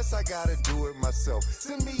rubbed. Guess I gotta do it myself.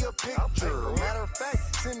 Send me a picture. Matter of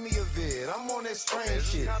fact, send me a vid. I'm on that strange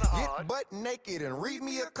shit. Get butt naked and read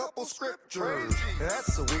me a couple scriptures.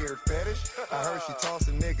 That's a weird fetish. I heard she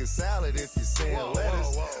tossing niggas salad if you saying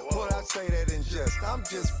lettuce. Would I say that in jest? I'm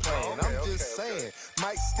just playing. I'm just saying.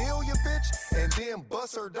 Might steal your bitch and then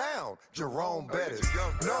bust her down. Jerome Bettis.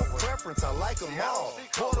 No preference. I like them all.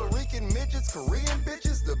 Puerto Rican midgets, Korean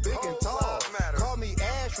bitches, the big and tall. Call me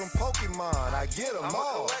Ash from Pokemon. I get them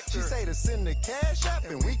all. She say to send the cash app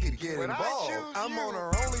and we could get involved. I'm on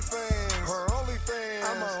her OnlyFans. Her OnlyFans.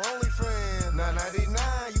 I'm her OnlyFans.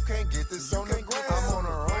 $9.99. You can't get this on the gram. I'm on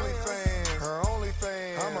her OnlyFans. Her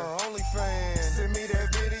OnlyFans. I'm her OnlyFans. Send me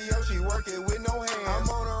that video. She work it with no hands. I'm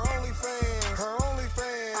on her OnlyFans. Her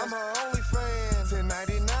OnlyFans. I'm her OnlyFans.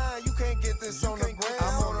 $10.99. You can't get this on the gram.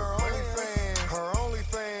 I'm on her OnlyFans. Her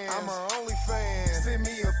OnlyFans. I'm her OnlyFans. Send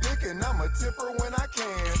me a pic and I'ma tip her when I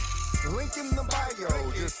can. Link in the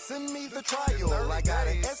bio, just send me the trial. I got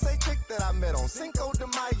an SA chick that I met on Cinco de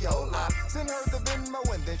Mayo. I send her the Venmo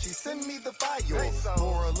and then she send me the file.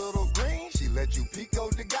 For a little green, she let you Pico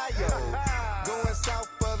de Gallo. Going south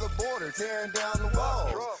of the border, tearing down the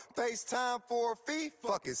walls. FaceTime for a fee,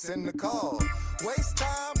 fuck it, send the call. Waste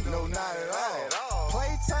time? No, not at all.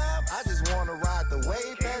 Playtime? I just wanna ride the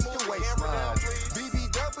wave past your waistline.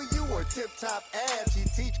 BBW or Tip Top abs, she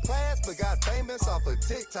teach class but got famous off a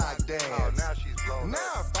TikTok dance. Oh, now she's blown Now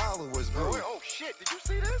her followers grew. Oh shit, did you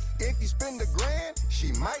see this? If you spend $1,000,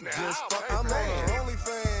 she might just fuck I'm a man. on Her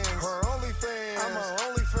OnlyFans. Her OnlyFans. I'm her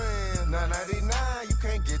OnlyFans. $9.99. You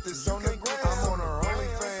can't get this on the gram. I'm on her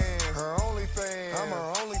OnlyFans. Her OnlyFans. I'm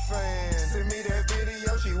her OnlyFans. Send me that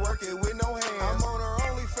video. She work it with no hands. I'm on her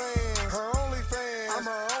OnlyFans. Her OnlyFans. I'm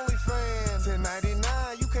her OnlyFans.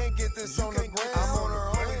 $10.99. You can't get this on the gram. I'm on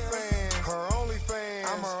her OnlyFans. Her OnlyFans.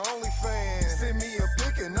 I'm her OnlyFans. Send me a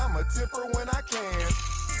pic and I'ma tip her when I can.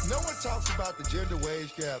 No one talks about the gender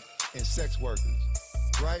wage gap in sex workers,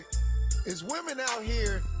 right? It's women out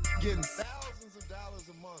here getting thousands of dollars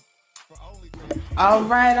a month for OnlyFans. All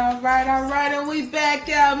right, and we back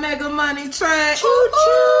out, Mega Money Train.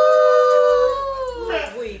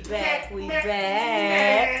 We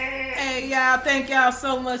back. Hey y'all, thank y'all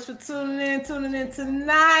so much for tuning in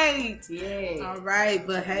tonight. Yeah. All right,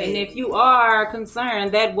 but hey, And if you are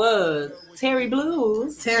concerned, that was Terry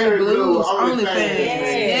Blues. Terry Blues, OnlyFans.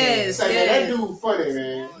 Yes. Say, that dude funny,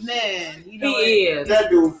 man. Man, you He know is. That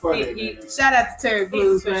dude funny, He- man. shout out to Terry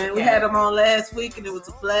Blues, He's man. We special. had him on last week and it was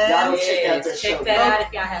a Y'all blast. check out that Check show. that out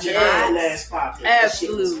if y'all have Yeah, not. last podcast. That shit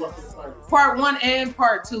was Absolutely. fucking funny. Part 1 and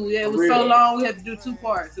part 2. Yeah, it was so Really? long we had to do 2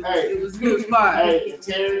 parts. It was fire. Hey, and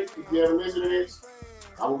Terry, if you ever listen to this,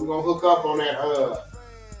 we're gonna hook up on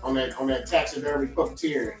that taxidermy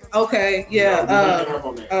puppeteering. Okay, We're yeah. hooking up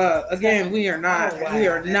on that. Again, we are not. Oh, wow. We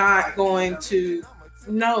are not going to.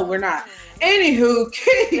 No, we're not. Anywho,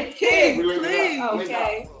 Keith, please,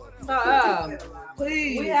 Okay. So,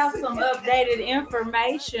 please. we have some updated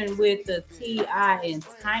information with the T.I. and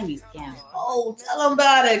Tiny scandal. Oh, tell them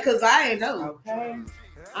about it, cause I ain't know. Okay.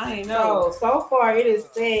 I ain't know. So far it is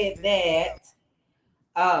said that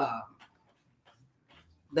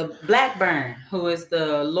the Blackburn, who is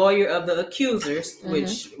the lawyer of the accusers, Mm-hmm.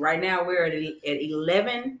 which right now we're at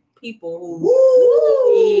 11 people who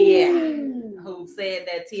who said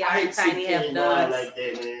that T.I. and Tiny have done. like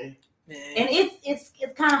that, man. And it's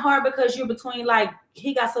kind of hard because you're between, like,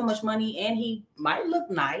 he got so much money and he might look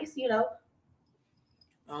nice, you know,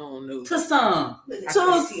 I don't know. to some.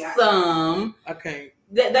 I can't.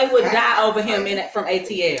 They would die over him from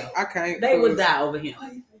ATL. I can't. They would die over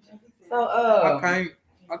him. So I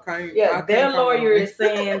can't. yeah, I their can't lawyer come is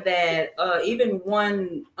saying that even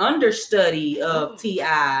one understudy of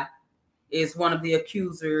T.I. is one of the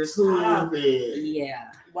accusers who, Stop it. yeah,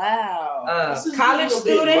 Wow. This is college a bit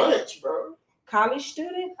student, much, bro. I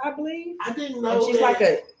believe. I didn't And know she's that. like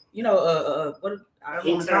a, what I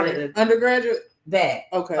don't want to call it Undergraduate. that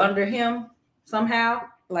Okay. under him somehow.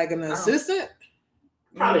 Like an don't- assistant.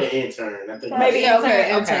 Probably an intern. I think. Maybe Yeah, intern.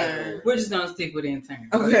 okay, Okay. intern. We're just gonna stick with intern.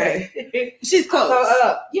 Okay. She's close.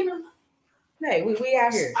 So you know, hey, we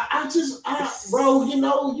out here. Bro, you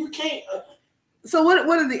know, you can't. So what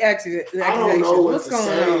are the accusations? I don't know what What's to going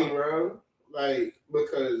say, on? bro. Like,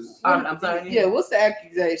 because I'm sorry. Yeah, what's the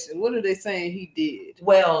accusation? What are they saying he did?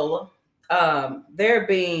 Well, they're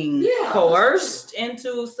being Yeah. coerced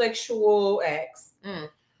into sexual acts. Mm.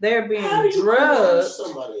 They're being how do you drugged. coerce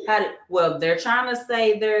somebody? Well, they're trying to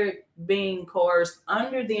say they're being coerced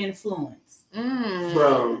under the influence,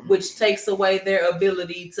 Bro, which takes away their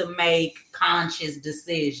ability to make conscious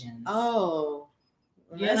decisions. Oh.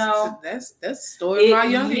 You know, that's the story of my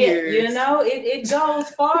younger years. You know, it goes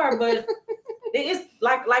far, but it's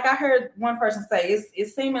like I heard one person say,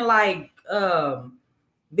 it's seeming like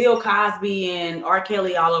Bill Cosby and R.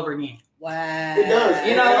 Kelly all over again. Wow. It does.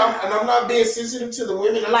 You know, and I'm not being sensitive to the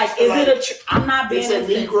women. Like, is it I'm not being it's a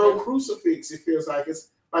sensitive. Negro crucifix. It feels like it's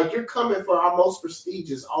like you're coming for our most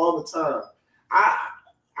prestigious all the time.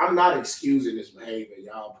 I'm not excusing this behavior,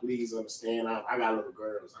 y'all. Please understand. I got little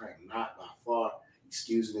girls. I am not by far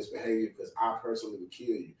excusing this behavior because I personally would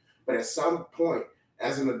kill you. But at some point,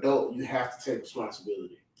 as an adult, you have to take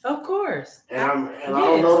responsibility. Of course. And I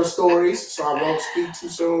don't know the stories, so I won't speak too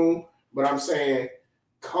soon. But I'm saying,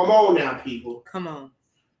 come on now, people. Come on.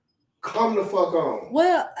 Come the fuck on.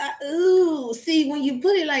 Well, see, when you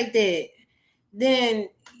put it like that, then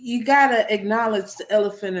you gotta acknowledge the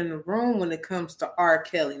elephant in the room when it comes to R.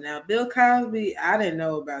 Kelly. Now, Bill Cosby, I didn't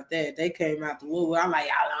know about that. They came out the woodwork. I'm like,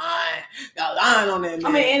 y'all lying on that man.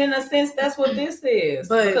 I mean, and in a sense, that's what this is.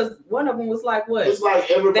 But because one of them was like, what? It's like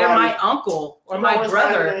everybody. They're my uncle or my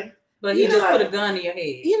brother. But he just put a gun in your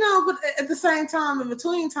head. You know, but at the same time, in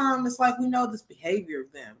between time, it's like we know this behavior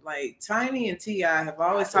of them. Like Tiny and T.I. have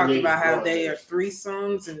always talked about how they are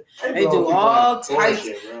threesomes and they do all types.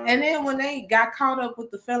 And then when they got caught up with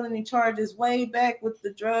the felony charges way back with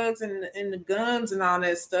the drugs and the guns and all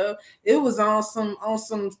that stuff, it was on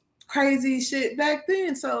some crazy shit back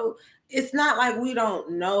then. So it's not like we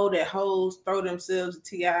don't know that hoes throw themselves at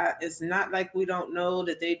T.I. It's not like we don't know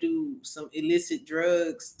that they do some illicit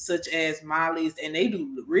drugs such as Molly's, and they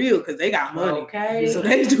do the real because they got money. Okay. So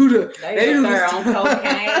they do the they do their own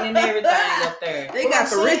cocaine and everything up there. They got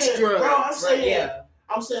the rich drugs. Bro,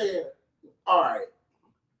 I'm saying, all right.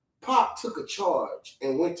 Pop took a charge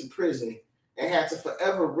and went to prison and had to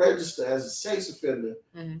forever register as a sex offender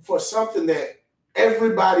for something that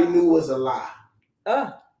everybody knew was a lie.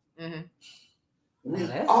 Mm-hmm.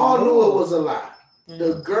 We all knew it was a lie.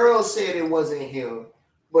 The girl said it wasn't him,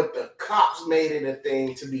 but the cops made it a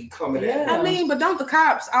thing to be coming at him. I mean, but don't the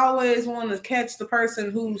cops always want to catch the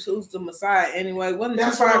person who's the Messiah anyway?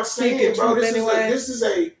 That's what I'm saying, bro.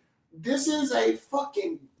 This is a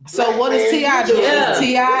fucking. So what does T.I. do?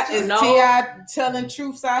 Yeah. T.I. telling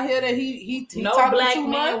truths out here that he no black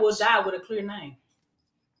man will die with a clear name.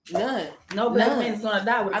 None. No black man is gonna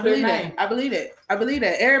die with a clear name. I believe that.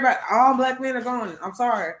 Everybody, all black men are gone. I'm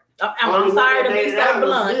sorry. I'm sorry to be so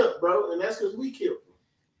blunt, bro, and that's because we killed them.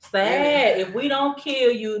 Sad. If we don't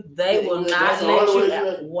kill you, they will not let you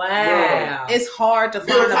out. Wow. It's hard to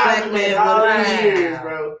find a black man all these years,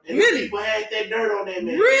 bro. And really? People had that dirt on that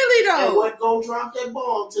man. Really though? And wasn't gonna drop that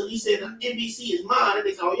bomb until he said NBC is mine, and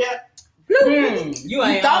they said, "Oh yeah." You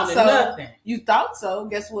ain't owning nothing. You thought so?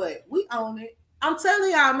 Guess what? We own it. I'm telling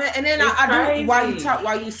y'all, man. And then I do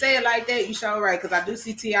while you say it like that, you show right because I do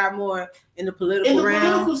see T.I. more in the political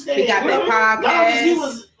realm. He got that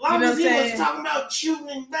podcast. Long as he was talking about shooting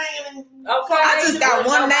and banging. Okay. I just got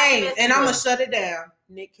one name, and I'm gonna shut it down.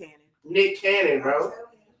 Nick Cannon. Nick Cannon, bro.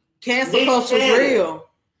 Cancel culture is real.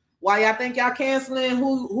 Why y'all think y'all canceling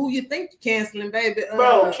who you think you're canceling, baby?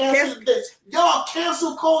 Bro, cancel this. Y'all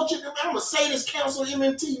cancel culture. I'm gonna say this, cancel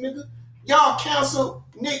MNT, nigga. Y'all cancel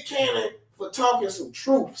Nick Cannon for talking some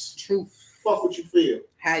truths. Fuck what you feel.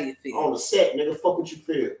 How you feel. On the set, nigga. Fuck what you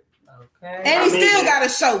feel. Okay. And he still got a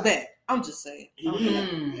show back. I'm just saying.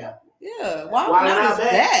 Yeah. Why not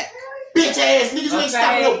back? Bitch ass niggas ain't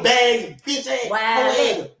stopping no bags. Bitch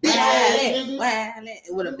ass. Bitch ass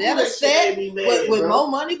niggas. With a better set, with more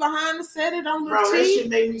money behind the set, it don't look cheap. Bro, that shit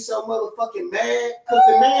made me so motherfucking mad because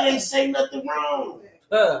the man ain't say nothing wrong.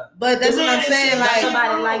 But that's what I'm saying. Like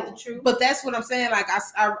somebody like the truth. But that's what I'm saying. Like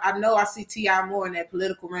I know I see T.I. more in that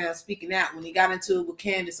political realm speaking out when he got into it with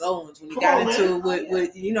Candace Owens, when he got into it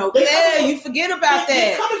with you know. You forget about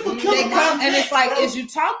that. They come and it's like, is you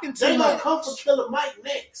talking too much? They gonna come for Killer Mike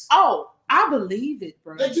next. Oh, I believe it,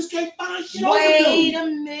 bro. They just can't find shit. Wait a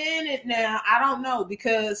minute now. I don't know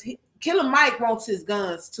because Killer Mike wants his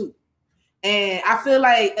guns too, and I feel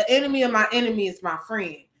like an enemy of my enemy is my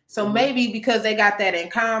friend. So maybe because they got that in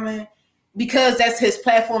common, because that's his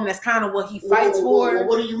platform, that's kind of what he fights for.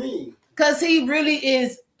 What do you mean? Because he really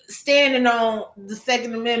is standing on the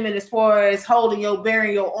Second Amendment as far as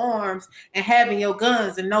bearing your arms and having your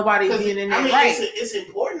guns and nobody being in there. Right. It's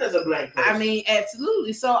important as a black person. I mean,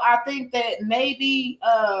 absolutely. So I think that maybe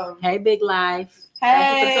hey, Big Life. Hey,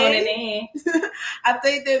 thank you for tuning in. I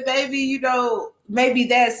think that maybe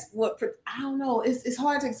that's what, I don't know. It's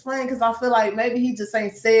hard to explain because I feel like maybe he just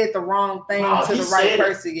ain't said the wrong thing to the right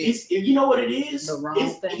person yet. You know what it is? The wrong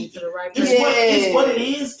thing to the right person. What it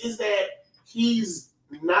is that he's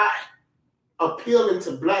not appealing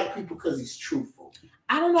to black people because he's truthful.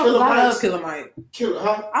 I don't know. Killer 'Cause I love Mike's- Killer Mike.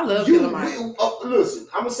 Huh? I love You Killer Mike. listen,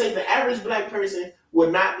 I'm gonna say the average black person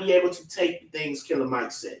would not be able to take the things Killer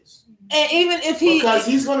Mike says. And even if Because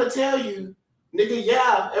he's gonna tell you, nigga,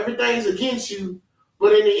 yeah, everything's against you,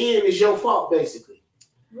 but in the end, it's your fault, basically.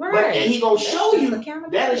 Right. But and he gonna That's show just you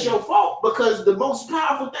accountability. that is your fault because the most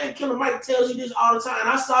powerful thing, Killer Mike tells you this all the time.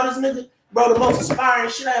 I saw this nigga, bro, the most inspiring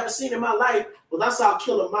shit I ever seen in my life was I saw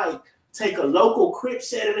Killer Mike take a local Crip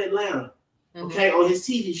set in Atlanta, okay, on his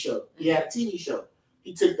TV show. He had a TV show.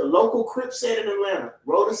 He took the local Crip set in Atlanta,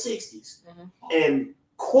 roll the 60s, and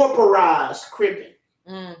corporized Crippin'.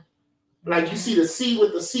 Like you see the C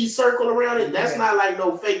with the C circle around it. That's not like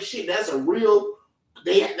no fake shit. That's a real.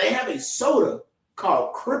 They have a soda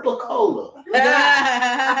called Cripa-Cola.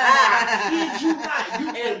 I kid you not.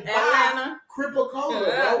 You can buy Cripa-Cola,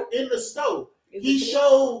 bro, in the store. He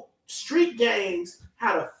showed street gangs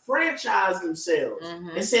how to franchise themselves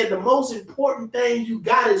and said the most important thing you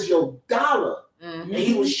got is your dollar. And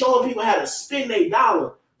he was showing people how to spend their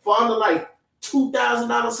dollar for under like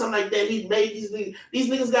 $2,000, something like that. He made these niggas. These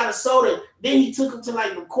niggas got a soda. Then he took them to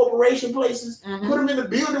like the corporation places, put them in the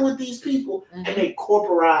building with these people, and they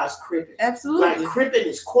corporized Crippin'. Absolutely. Like Crippin'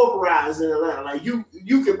 is corporized in Atlanta. Like you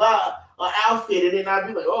can buy an outfit and then I'd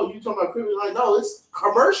be like, oh, you talking about Crippin'? Like, no, it's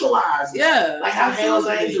commercialized. Yeah. Like how Hell's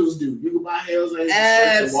absolutely. Angels do. You can buy Hell's Angels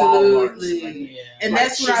shirts at Walmart. Absolutely. And Like,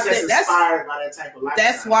 that's what I shit that's think. That's inspired by that type of lifestyle.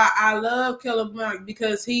 That's why I love Killer Mike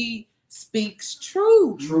because he speaks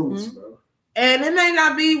truth. Truth, bro. And it may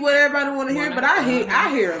not be what everybody want to hear, but I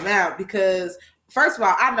hear him out because first of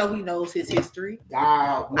all, I know he knows his history.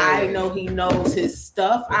 I know he knows his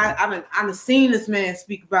stuff. I've seen this man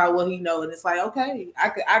speak about what he knows, and it's like, okay, I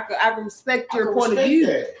can respect your point of view.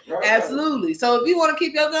 That, right? Absolutely. So if you want to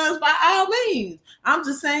keep your guns, by all means. I'm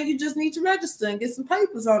just saying you just need to register and get some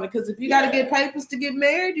papers on it. Because if you got to get papers to get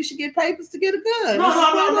married, you should get papers to get a gun. No,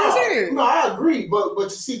 I agree. But to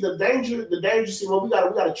see the danger. See, well, we got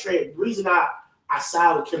to tread. The reason I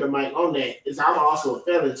side with Killer Mike on that is I'm also a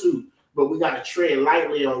felon too. But we got to tread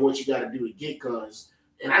lightly on what you got to do to get guns.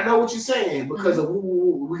 And I know what you're saying because of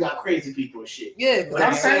we got crazy people and shit. Yeah, but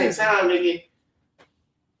at the same time, nigga,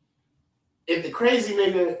 if the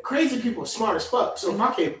crazy people are smart as fuck. So if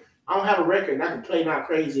I don't have a record and I can play not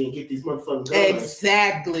crazy and get these motherfucking guns.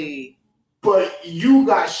 Exactly. But you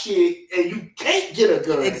got shit and you can't get a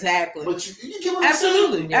gun. Exactly. But you get what I'm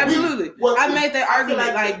saying? Absolutely. I made that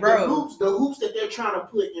argument like bro. The hoops that they're trying to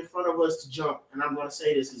put in front of us to jump, and I'm going to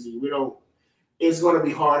say this is it's going to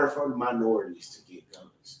be harder for the minorities to get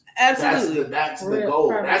guns. Absolutely. That's the goal.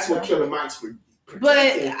 That's what Killer Mike's protecting. But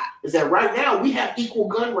is that right now we have equal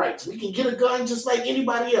gun rights. We can get a gun just like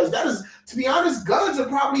anybody else. That is, to be honest, guns are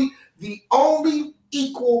probably the only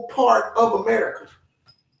equal part of America.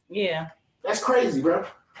 Yeah. That's crazy, bro.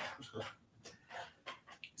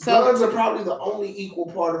 So, guns are probably the only equal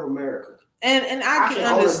part of America. And I can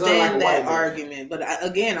understand that argument, but I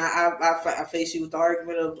face you with the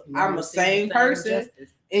argument of I'm the same person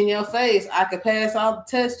in your face. I could pass all the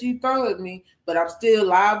tests you throw at me, but I'm still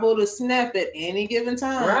liable to snap at any given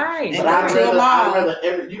time. Right. But I'd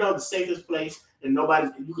rather the safest place, and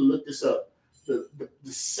you can look this up. The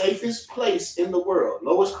safest place in the world,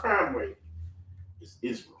 lowest crime rate, is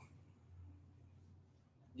Israel.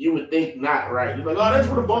 You would think not, right? You're like, oh, that's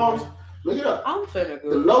where the bombs. Look it up. I'm finna go.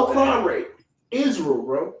 The low crime rate, Israel,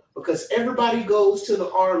 bro, because everybody goes to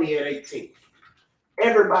the army at 18.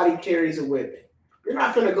 Everybody carries a weapon. You're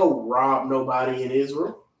not finna go rob nobody in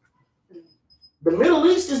Israel. The Middle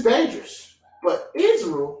East is dangerous, but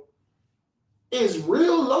Israel is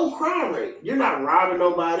real low crime rate. You're not robbing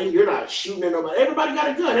nobody. You're not shooting at nobody. Everybody got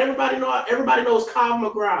a gun. Everybody knows Krav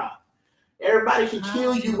Maga. Everybody can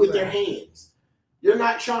kill you with their hands. You're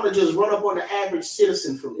not trying to just run up on the average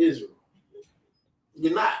citizen from Israel.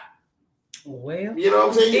 You're not. Well, you know what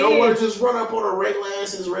I'm saying? You don't want to just run up on a regular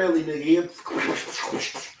ass Israeli nigga.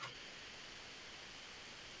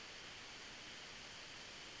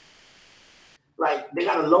 Like, they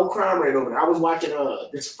got a low crime rate over there. I was watching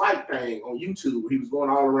this fight thing on YouTube where he was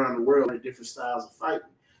going all around the world in different styles of fighting.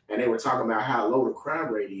 And they were talking about how low the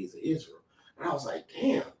crime rate is in Israel. And I was like,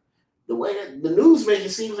 damn. The way that the news makes it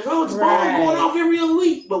seem like, oh, it's bomb going off every other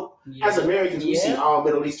week. But as Americans, we see all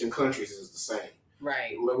Middle Eastern countries as the same.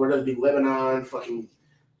 Right. Whether it be Lebanon, fucking,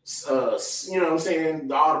 you know what I'm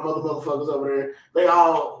saying? All the motherfuckers over there, they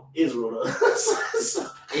all Israel.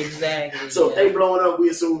 Exactly. So if they blowing up, we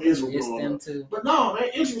assume Israel it's blowing them up. too. But no, man,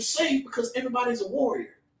 Israel's safe because everybody's a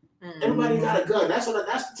warrior. Everybody got a gun. That's the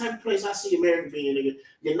type of place I see America being, nigga.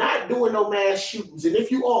 You're not doing no mass shootings. And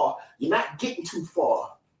if you are, you're not getting too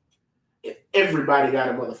far. if everybody got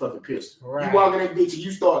a motherfucking pistol. Right. You walk in that bitch and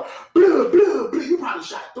you start, blah, blah, blah. You probably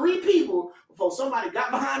shot 3 people before somebody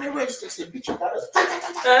got behind their register and said, bitch, you got us.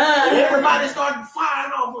 And everybody started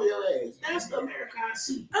firing off on your ass. That's the America I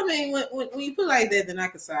see. I mean, when you put it like that, then I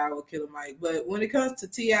can side with Killer Mike. But when it comes to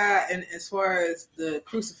T.I. and as far as the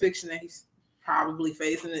crucifixion that he's probably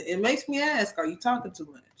facing, it makes me ask, are you talking too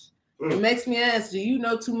much? It makes me ask, do you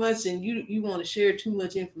know too much and you want to share too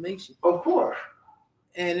much information? Of course.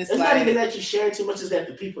 And it's like, not even that you share too much, it's that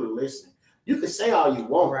the people are listening. You can say all you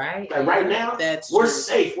want. Right. Like right now, we're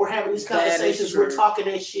safe. We're having these conversations. We're talking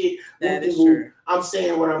that shit. That is true. I'm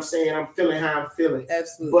saying what I'm saying. I'm feeling how I'm feeling.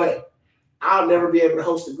 Absolutely. But I'll never be able to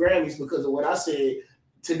host the Grammys because of what I said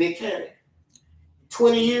to Nick Cannon.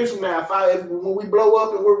 20 years from now, when we blow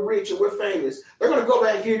up and we're rich and we're famous, they're going to go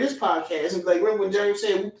back and hear this podcast and be like, remember when James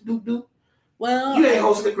said, do? Well, you ain't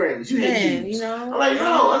hosting the Grammys. You hate Jews. You know, I'm like,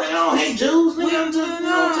 no, I don't hate Jews. No,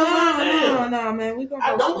 man. We're going to host the Grammys.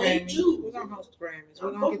 I don't hate Jews. We're going to host the Grammys.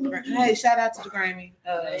 We're going to get the Grammys. Hey, shout out to the Grammy.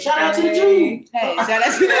 Shout out to the Jews. Hey, shout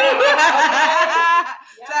out to the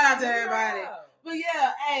Shout out to everybody. But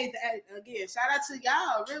yeah, hey, again, shout out to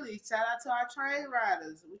y'all. Really, shout out to our train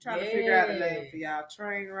riders. We're trying to figure out a name for y'all.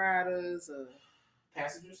 Train riders,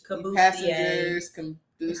 passengers, caboosiers.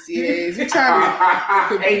 We're trying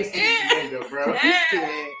to bro.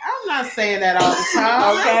 I'm not saying that all the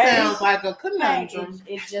time. Okay. That sounds like a conundrum.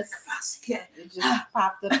 It just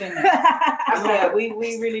popped up in there. Yeah, we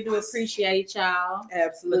really do appreciate y'all.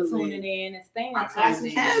 Absolutely. For tuning in and staying tuned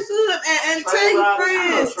in. Absolutely. And tell your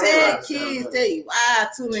friends, tell kids, tell you why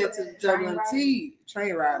tune into the WMT.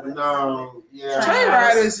 Train riders. No, yeah. Train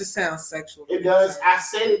riders just sound sexual. It does. I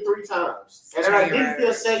said it 3 times. And then I didn't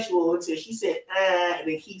feel sexual until she said, and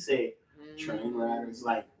then he said, train riders.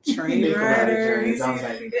 Like, train riders. I was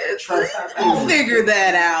like, we'll figure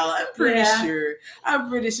that out. I'm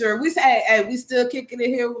pretty sure. We say, hey, we still kicking it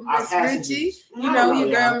here with Miss Richie. You know, your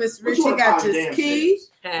girl, Miss Richie, got this key.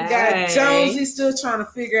 We got Jonesy still trying to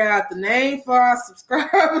figure out the name for our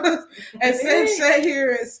subscribers. And Sensei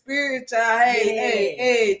here in spirit, y'all.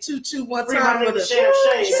 Hey, choo one time for the Sam.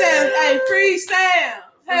 Hey, free Sam.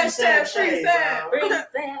 Hashtag free Sam. Free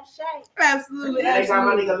Sam Shay. Absolutely. They got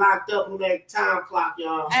my nigga locked up in that time clock,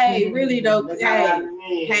 y'all. Hey, really though.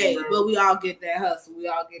 Hey, but we all get that hustle.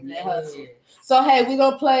 So hey, we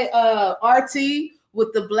gonna play RT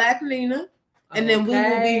with the Black Nina. And then we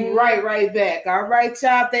will be right back. All right,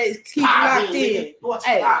 y'all. They keep locked in.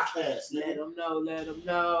 Hey, let them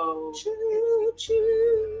know.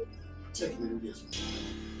 Choo. Take me to this one.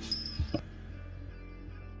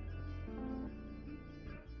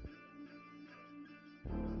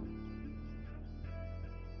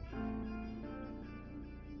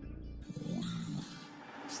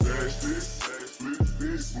 Stash this, flip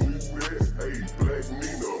this, move that. Hey, Black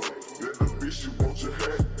Nina, let the bitch you want your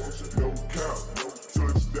hat. No count, no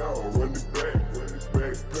touchdown, run it back.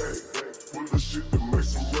 Backpack, full of shit to make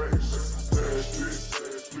some racks. Stash this,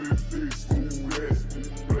 flip this, move that.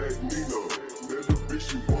 Black Nina, let the bitch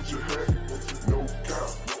you want your hat. No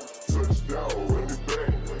count, touchdown, run it back.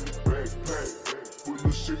 Backpack, full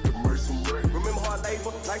of shit to make some racks. Remember hard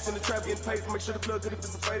labor, nights in the trap getting paid for. Make sure the plug good if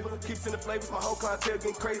it's a favor. Keep sending flavors, my whole clientele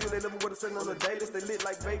getting crazy. They live with us sitting on the daily. They lit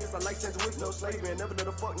like Vegas. I like changing with no slavery. And never let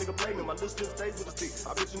a fuck nigga play me. My little still stays with a stick.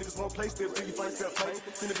 I bet you niggas won't play still till you find self-pain.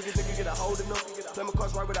 Seen the biggest nigga get a hold of them. Play my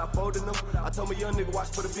cards right without folding them. I told my young nigga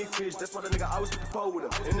watch for the big fish. That's why the nigga always looking forward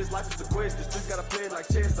with him. In this life it's a quest. This just gotta play it like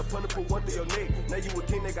chess. A punter put one through your neck. Now you a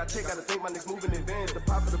king, they got check. Gotta think my niggas moving in advance. The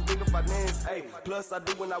pop of the bigger finance. Hey, plus I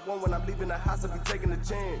do when I want. When I'm leaving the house, I be taking a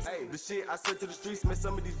chance. Hey, the shit I said to the streets, man,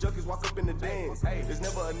 some of these junkies walk up in the dance. Hey, there's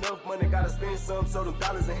never enough money, gotta spend some, so them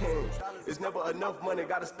dollars in hands. There's never enough money,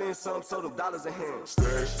 gotta spend some, so them dollars in hands.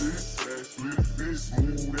 Stash this, flip this,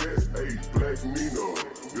 move that. Hey, Black Nina,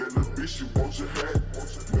 let the bitch you want your hat.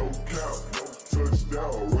 No count, no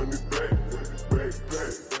touchdown, run it back.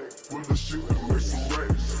 Backpack, full of shit to make some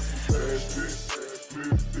racks. Stash this,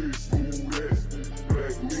 flip this, move that.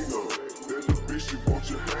 Black Nina, let the bitch you want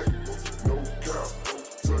your hat. No count,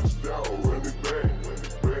 touchdown, run it back.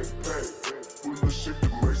 Backpack, full of shit to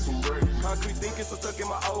make some racks. Concrete thinking, so stuck in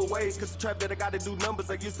my old ways. Cause the trap that I gotta do numbers.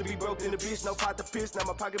 I used to be broke in the bitch, no pot to piss. Now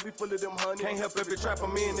my pocket be full of them honey. Can't help every trap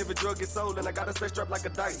I'm in, every drug gets sold. And I gotta stay strapped like a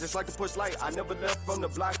dyke, just like to push light. I never left from the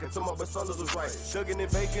block until my personas was right. Dugging in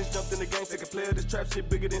vacants, jumped in the game, take a player. This trap shit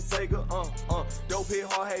bigger than Sega. Dope hit,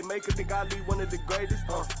 hard hate maker, think I lead one of the greatest.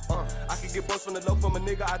 I can get boats from the low from a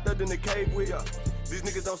nigga I thug in the cave with. These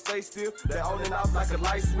niggas don't stay still, they on and off like a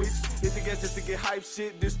light switch. Hit the gas just to get hype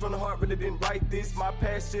shit. This from the heart, really didn't write this. My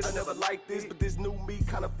past shit, I never liked this, but this new me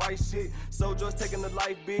kinda fight shit. Soldiers taking the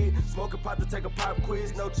life bid, smoking pot to take a pop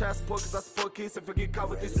quiz. No child support cause I support kids. If I get caught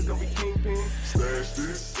with this, it's gonna be kingpin. Stash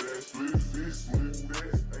this, split this,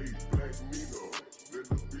 that. Hey, black Nino, let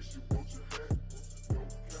the bitch you want your hat. Don't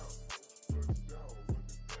count, touchdown with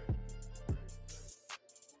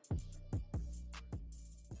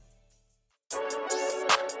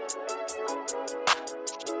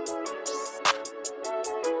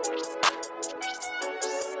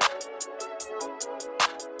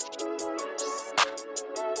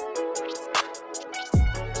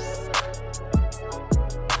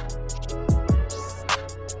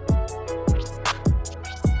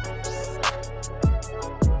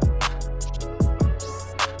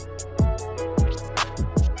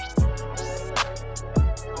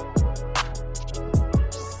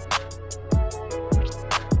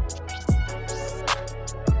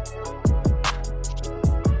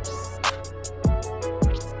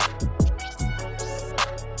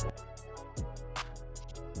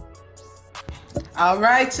All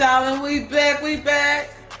right, y'all, and we back with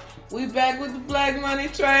the Black Money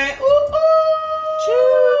Train. Ooh,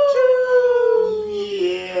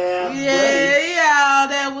 Yeah, y'all.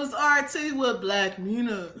 That was RT with Black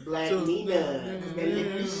Nina. Black Nina.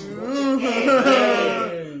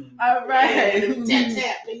 All right. Tap,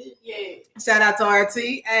 tap, nigga. Yeah. Shout out to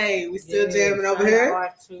RT. Hey, we still jamming over here.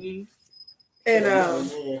 RT. And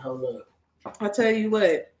Man, hold up. I'll tell you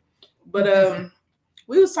what. But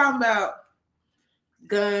we was talking about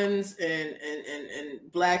guns and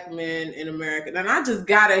black men in America. And I just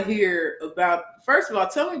gotta hear about, first of all,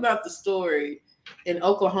 tell me about the story in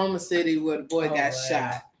Oklahoma City where the boy got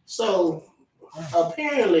shot. So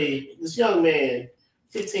apparently this young man,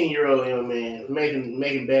 15-year-old young man,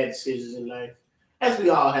 making bad decisions in life, as we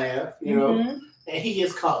all have, you know, and he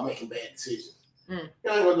gets caught making bad decisions. You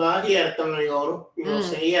know, ain't gonna lie, he had a thing on him, you know what I'm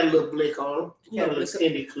saying? He had a little blick on him. He had a little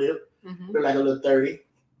extended clip, looked like a little 30.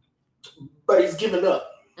 But he's giving up.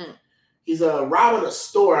 He's robbing a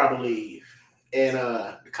store, I believe, and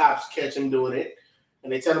the cops catch him doing it,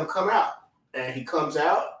 and they tell him come out, and he comes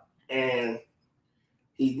out, and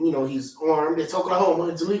he's armed. It's Oklahoma.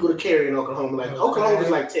 It's illegal to carry in Oklahoma. Like Oklahoma is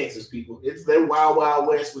like Texas, people. It's their wild, wild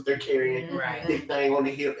west with their carrying big thing on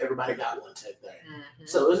the hip. Everybody got one type thing.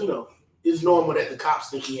 So it's normal that the cops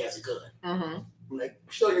think he has a gun. Like,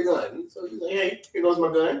 show your gun. So he's like, hey, here goes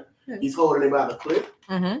my gun. He's holding it by the clip,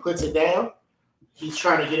 puts it down. He's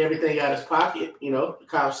trying to get everything out of his pocket. You know, the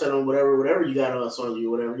cops tell him whatever you got on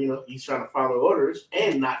you, whatever. You know, he's trying to follow orders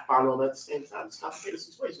and not follow them at the same time. It's a complicated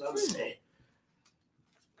situation. I understand.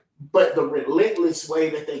 But the relentless way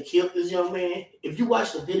that they killed this young man, if you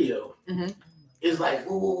watch the video, it's like,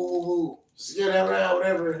 ooh,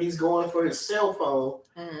 whatever. And he's going for his cell phone.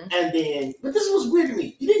 And then, but this was weird to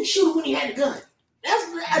me. He didn't shoot him when he had the gun.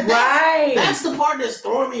 That's the part that's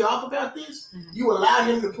throwing me off about this. You allowed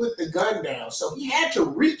him to put the gun down. So he had to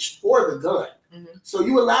reach for the gun. So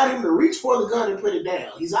you allowed him to reach for the gun and put it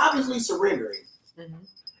down. He's obviously surrendering.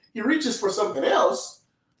 He reaches for something else,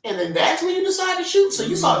 and then that's when you decide to shoot. So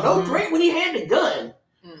you saw no threat when he had the gun.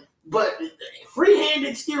 But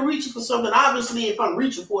free-handed, still reaching for something. Obviously, if I'm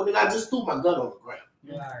reaching for it, then I just threw my gun on the ground.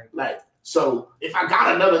 Like, so if I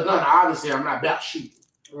got another gun, obviously I'm not about shooting.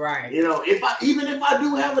 Right. You know, even if I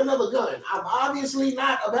do have another gun, I'm obviously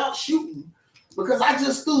not about shooting because I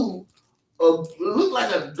just threw looked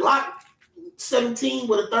like a Glock 17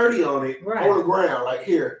 with a 30 on it on the ground. Like,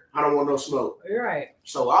 here, I don't want no smoke. Right.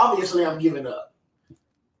 So obviously I'm giving up.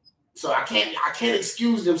 So I can't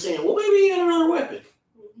excuse them saying, well, maybe he had another weapon.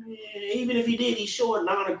 Yeah, even if he did, he's showing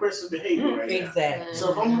non-aggressive behavior right now. Exactly.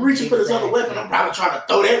 So if I'm reaching for this other weapon, I'm probably trying to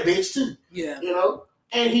throw that bitch too. Yeah. You know?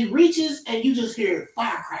 And he reaches, and you just hear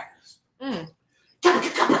firecrackers. Oh my!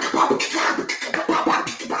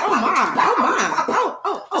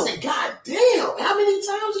 I said, God damn! How many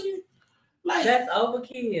times are you like? That's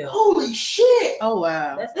overkill. Holy shit! Oh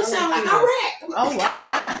wow! That sounds like Iraq. Oh wow!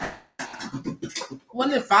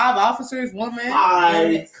 Wasn't it 5 officers, 1 man?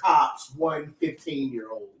 5 cops, 1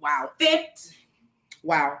 15-year-old. Wow!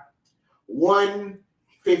 Wow! 1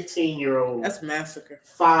 15-year-old. That's massacre.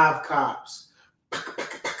 5 cops.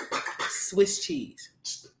 Swiss cheese.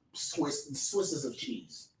 Swisses of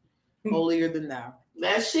cheese. Holier than thou.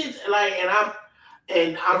 That shit's like, and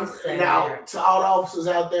I'm now to all the officers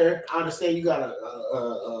out there. I understand you got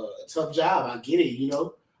a tough job. I get it. You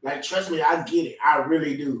know, like trust me, I get it. I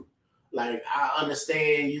really do. Like I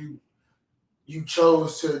understand you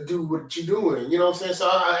chose to do what you're doing. You know what I'm saying?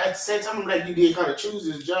 So at the same time, I'm like you did kind of choose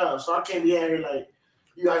this job. So I can't be out here like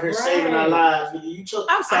You out here saving our lives, nigga. You took.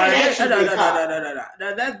 I'm sorry.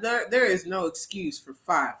 No. There is no excuse for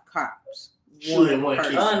 5 cops. Shooting one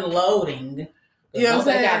kid. Unloading. You know what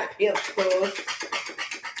I'm saying? Got pistols.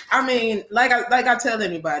 I mean, like I tell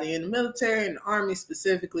anybody, in the military and the army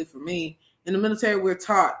specifically for me, in the military we're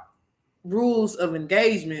taught rules of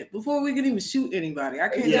engagement before we can even shoot anybody. I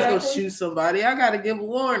can't just go shoot somebody. I got to give a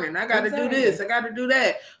warning. I got to do this. I got to do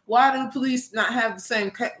that. Why do police not have the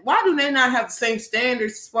same? Why do they not have the same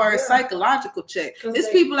standards as far as psychological check?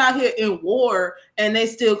 It's people out here in war and they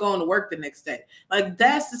still going to work the next day. Like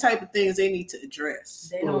that's the type of things they need to address.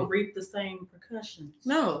 They don't reap the same repercussions.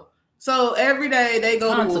 No. So every day they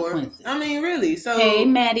go to war. I mean, really. So hey,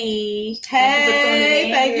 Maddie.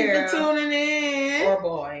 Hey, thank you for tuning in. Or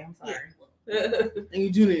boy, I'm sorry. And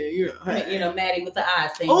you do that, you know, Maddie with the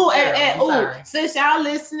eyes thing. Since y'all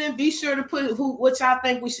listening, be sure to put what y'all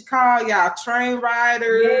think we should call y'all train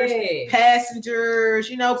riders, passengers.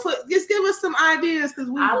 You know, just give us some ideas because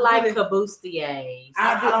I like caboosiers.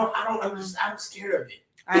 I'm scared of it.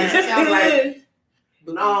 It sounds like.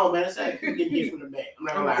 No, man, it's like you get hit from the back. I'm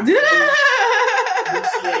not gonna lie.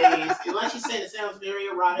 Like she said, it sounds very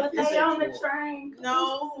erotic. But they on the train.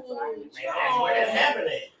 No, that's where it's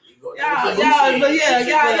happening.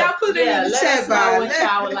 Y'all put it in the chat box. What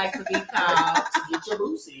y'all would like to be called to get your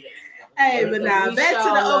boosie. Hey, but now back to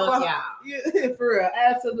the Oklahoma. Yeah, for real,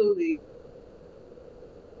 absolutely.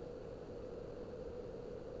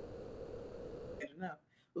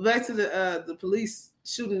 Back to the police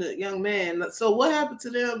shooting the young man. So what happened to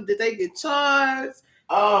them? Did they get charged?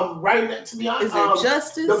 Right now, to be honest, is there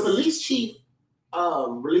justice? The police chief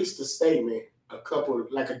released a statement a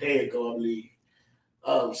day ago, I believe.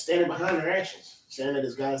 Standing behind their actions, saying that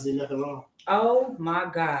his guys did nothing wrong. Oh my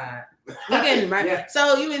God.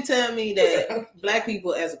 So you can tell me that black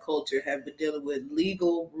people as a culture have been dealing with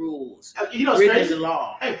legal rules, written in the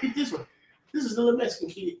law. Hey, pick this one. This is the little Mexican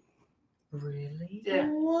kid. Really? Yeah.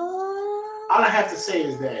 What? All I have to say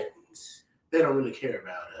is that they don't really care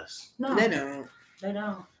about us. No, they don't. They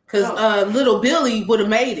don't. Because little Billy would have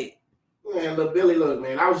made it. Man, little Billy, look,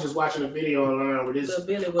 man, I was just watching a video online with this.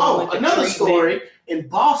 Another story in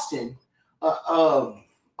Boston. A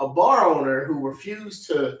bar owner who refused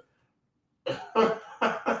to.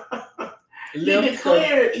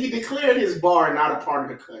 He declared his bar not a part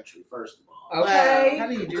of the country. First of all, okay. How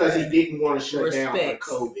do you do because that? he didn't want to shut down for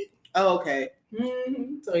COVID. Oh, okay.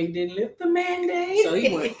 Mm-hmm. So he didn't lift the mandate. So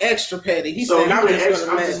he went extra petty. He said, "I'm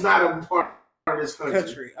just not a part of this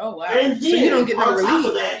country." Oh wow! And then, so you don't get no relief. On top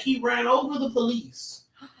of that, he ran over the police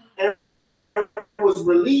and was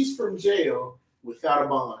released from jail without a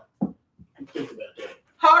bond. Think about that.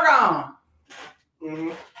 Hold on.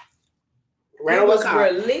 Mm-hmm. He was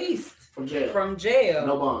released from jail. From jail.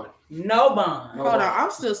 No bond. No bond. Hold on,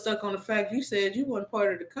 I'm still stuck on the fact you said you weren't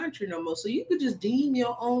part of the country no more. So you could just deem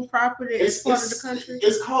your own property as part of the country.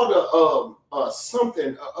 It's called a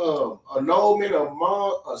something, annulment,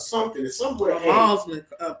 or something. It's somewhere. I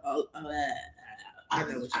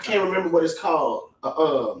can't remember what it's called.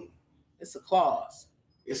 It's a clause.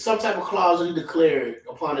 It's some type of clause that he declared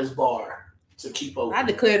upon his bar to keep open. I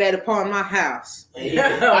declare that upon my house. Okay.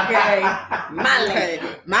 My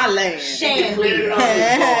land. My land. He declared it on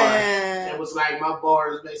his bar. It was like, my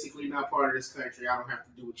bar is basically not part of this country. I don't have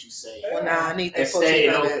to do what you say. Well, I need that. Stayed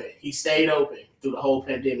open. He stayed open through the whole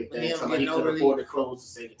pandemic. He could afford to close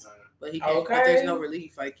the second time. But he can't, but there's no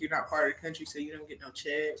relief. Like, you're not part of the country, so you don't get no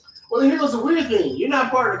check. Well, here's the weird thing. You're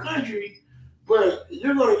not part of the country, but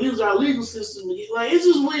you're going to use our legal system. Like, it's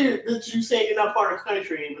just weird that you say you're not part of the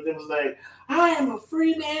country, but it was like, I am a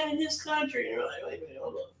free man in this country. And you're like, wait a minute,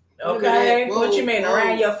 hold on. Okay, what you mean,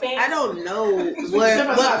 around your fence? I don't know what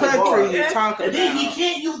country you're talking about. Then he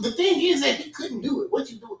can't use. The thing is that he couldn't do it.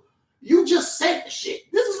 What you do? You just said the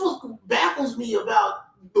shit. This is what baffles me about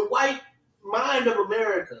the white mind of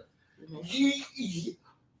America. Mm-hmm.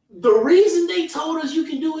 The reason they told us you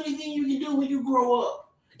can do anything you can do when you grow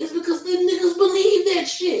up is because them niggas believe that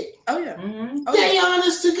shit. Oh yeah. Mm-hmm. They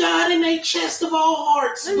honest to God in their chest of all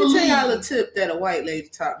hearts. Let me tell y'all a tip that a white lady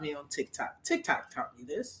taught me on TikTok. TikTok taught me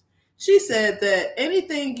this. She said that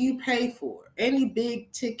anything you pay for, any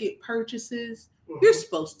big ticket purchases, you're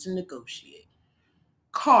supposed to negotiate.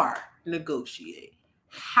 Car, negotiate.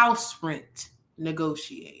 House rent,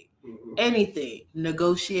 negotiate. Mm-hmm. Anything,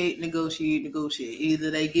 negotiate. Either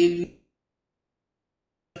they give you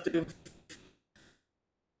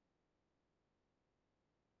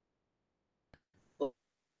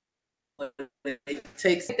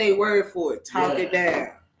take their word for it, talk it down.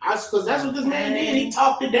 Because that's what this man did. He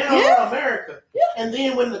talked it down on America. Yeah. And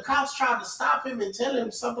then when the cops tried to stop him and tell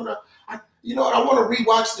him something, you know what? I want to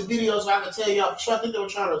rewatch the video so I can tell y'all. I think they were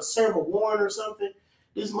trying to serve a warrant or something.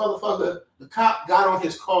 This motherfucker, the cop got on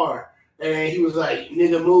his car and he was like,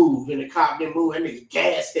 "Nigga, move!" And the cop didn't move. And nigga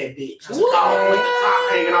gassed that bitch. The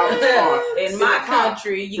cop hanging off his car. In my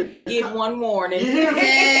country, you get one warning.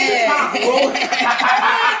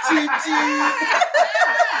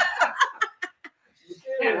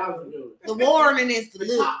 The warning is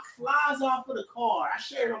the cop flies off of the car. I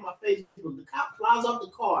shared it on my Facebook. The cop flies off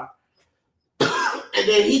the car. And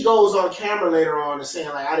then he goes on camera later on and saying,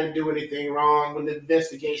 like, I didn't do anything wrong. When the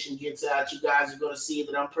investigation gets out, you guys are going to see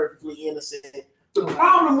that I'm perfectly innocent. The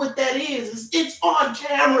problem with that is it's on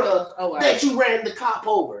camera that you ran the cop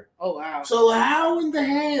over. Oh, wow. So how in the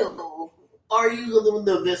hell are you, when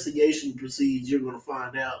the investigation proceeds, you're going to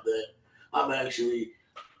find out that I'm actually,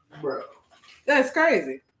 bro. That's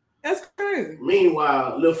crazy. That's crazy.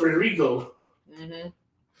 Meanwhile, Lil Federico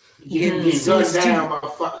getting gunned down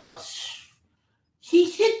by he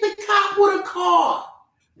hit the cop with a car.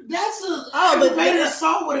 That's aggravated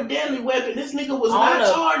assault with a deadly weapon. This nigga was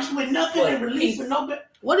not charged with nothing and released with no.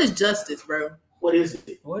 What is justice, bro? What is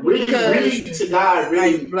it? Really to God,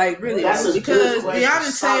 really, like really. That's because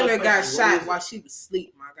Breonna Taylor got shot while she was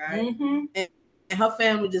asleep, my guy, and her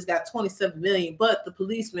family just got $27 million. But the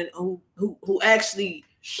policeman who actually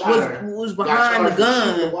was behind the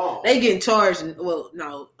gun, they getting charged. And,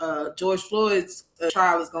 George Floyd's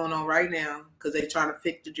trial is going on right now because they're trying to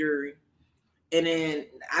pick the jury. And then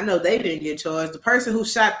I know they didn't get charged. The person who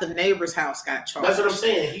shot the neighbor's house got charged. That's what I'm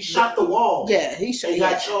saying. He shot the wall. Yeah, he shot. He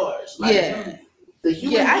got charged. Like,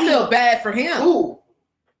 I feel bad for him. Cool.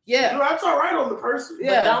 Yeah, that's all right on the person.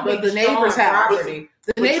 Yeah, but the neighbor's house. The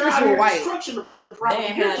neighbors were white. They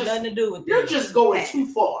ain't had nothing to do with You're just going too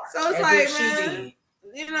far. So it's like, man.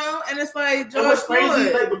 You know, and it's like George what's crazy,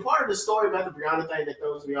 Floyd. like the part of the story about the Breonna thing that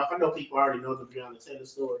throws me off. I know people already know the Breonna Taylor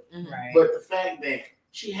story, right? But the fact that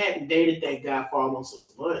she hadn't dated that guy for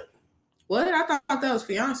almost a month. What? I thought that was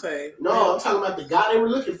fiance. No, I'm talking about the guy they were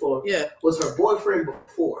looking for. Yeah, was her boyfriend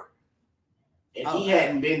before, and he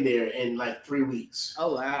hadn't been there in like 3 weeks.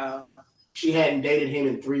 Oh wow. She hadn't dated him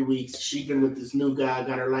in 3 weeks. She's been with this new guy,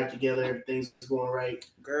 got her life together, everything's going right.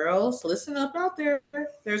 Girls, listen up out there.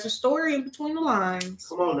 There's a story in between the lines.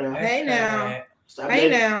 Come on now. Hey now.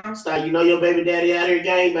 Stop. You know your baby daddy out here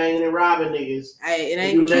gangbanging and robbing niggas. Hey, it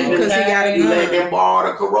ain't cute because he got a gun. You let them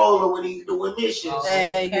borrow the Corolla when he's doing missions.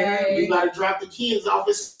 Hey, you got to drop the kids off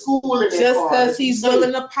at school in just because he's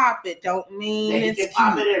willing to pop it don't mean it's cute. He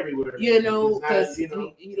can pop it everywhere. You know, because he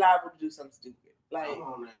liable to do something stupid. Like, come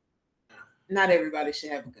on now. Not everybody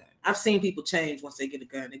should have a gun. I've seen people change once they get a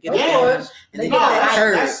gun. They get a gun and they get that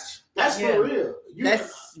courage. That's for real.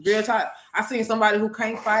 That's real talk. I seen somebody who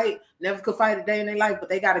can't fight, never could fight a day in their life, but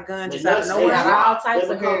they got a gun just out of nowhere. All types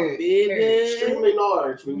of courage. Extremely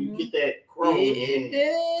large when you get that chrome.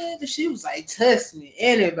 She was like, "Touch me,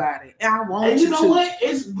 anybody, and I want you." And you know what?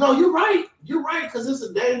 You're right. You're right because it's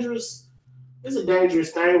a dangerous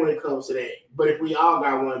thing when it comes to that. But if we all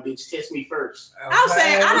got one, bitch, test me first. I'm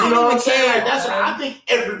saying I don't even care. That's what I think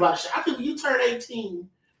everybody should. I think when you turn 18,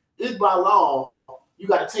 it's by law. You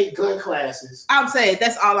got to take gun classes. I'm saying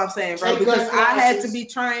that's all I'm saying, bro. Because I had to be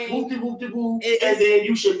trained, and then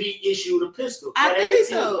you should be issued a pistol. I think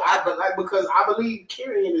so. Because I believe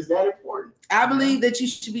carrying is that important. I believe that you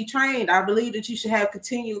should be trained. I believe that you should have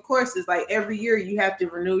continual courses. Like every year, you have to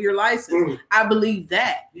renew your license. I believe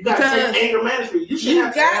that. You got to take anger management. You should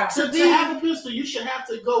have to have a pistol. You should have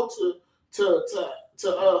to go to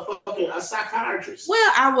fucking a psychiatrist.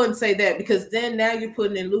 Well, I wouldn't say that because then now you're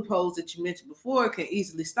putting in loopholes that you mentioned before can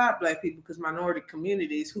easily stop black people because minority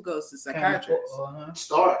communities who goes to psychiatrists.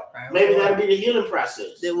 Start. Maybe that'll be the healing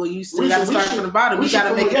process. Well, you still got to start from the bottom. You got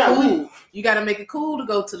to make it cool. You got to make it cool to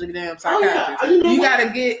go to the damn psychiatrist. You got to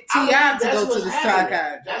get T.I. to go to the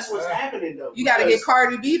psychiatrist. That's what's happening though. You got to get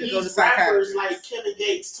Cardi B to go to psychiatrist. Like Kevin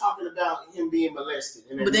Gates talking about him being molested.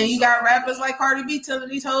 But then you got rappers like Cardi B telling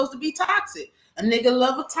these hoes to be toxic. A nigga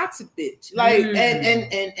love a toxic bitch, like,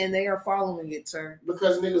 and they are following it, sir.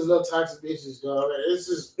 Because niggas love toxic bitches, dog. It's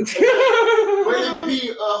just, but it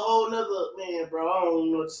be a whole nother man, bro. I don't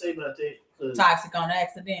even know what to say about that. Toxic on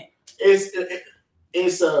accident. It's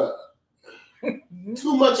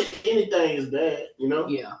too much of anything is bad, you know.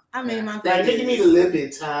 Yeah, I mean, my like nigga need a little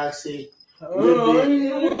bit toxic.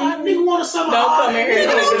 Nigga want something. Don't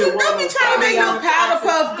be trying to make no powder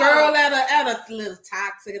puff girl at a little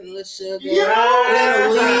toxic, a little sugar, a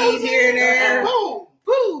little weed here and there. Boom,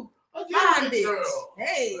 boom.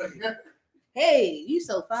 Hey, hey, you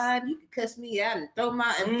so fine, you can cuss me out and throw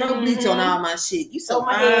bleach on all my shit. You so Throw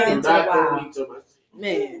my head fine, into the wild.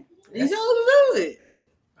 man. You don't do it.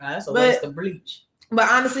 That's a waste of bleach. But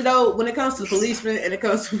honestly, though, when it comes to policemen and it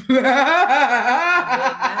comes to,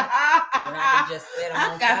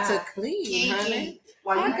 I got to clean, honey.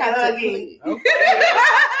 Why you I got to clean? clean. Okay.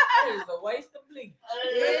 It's a waste of bleach.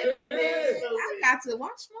 I got to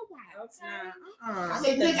wash my whites now. I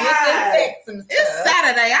need to disinfect some stuff. It's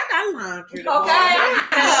Saturday. I got laundry.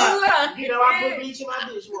 Okay. You know, I put bleach in my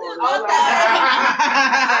dishwater.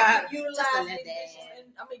 You utilize these dishes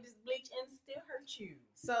and this bleach and still hurt you.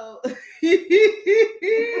 So, She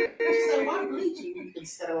said, why bleaching? You can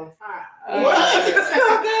set it on fire.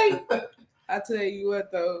 okay. I tell you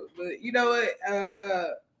what, though, but you know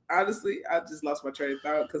what? Honestly, I just lost my train of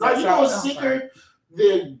thought because you know what's sicker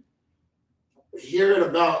than hearing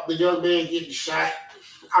about the young man getting shot?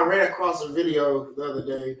 I ran across a video the other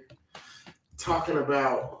day talking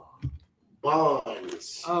about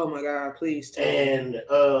bonds. Oh my God! Please tell and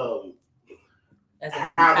as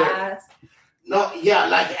how ties? no, yeah,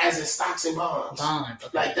 like as in stocks and bonds. Bonds.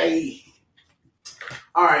 Okay. Like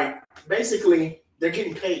all right, basically they're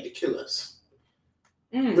getting paid to kill us.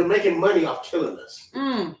 They're making money off killing us.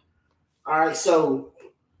 All right, so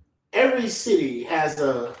every city has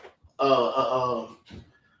I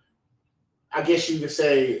guess you could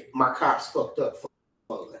say my cops fucked up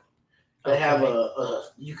fund. They have a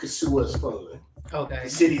you could sue us fund. Okay. The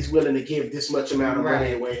city's willing to give this much amount of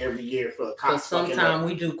money away every year for cops. So sometimes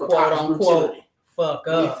we do for quote unquote fuck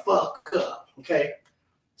up. We fuck up. Okay.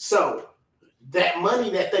 So that money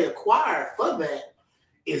that they acquire for that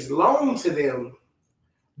is loaned to them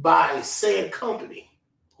by said company,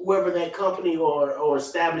 whoever that company or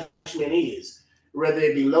establishment is, whether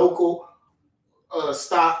it be local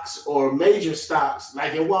stocks or major stocks,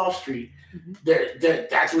 like in Wall Street.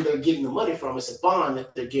 That's where they're getting the money from. It's a bond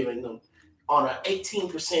that they're giving them on an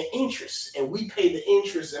 18% interest, and we pay the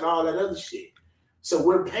interest and all that other shit. So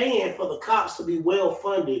we're paying for the cops to be well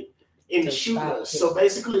funded in the shooting us. So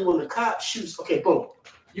basically, when the cop shoots, okay, boom,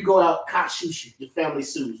 you go out, cop shoots you, your family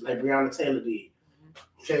sues, like Breonna Taylor did.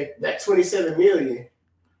 Okay, that $27 million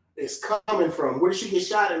is coming from, where did she get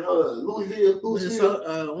shot in? Louisville.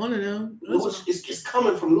 one of them. It's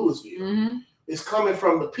coming from Louisville. Mm-hmm. It's coming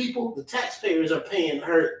from the people. The taxpayers are paying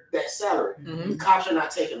her that salary. Mm-hmm. The cops are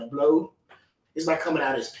not taking a blow. It's not coming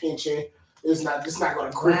out as pension. It's not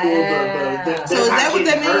going to cripple the. So is that what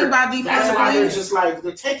they mean by defund? That's why they're just like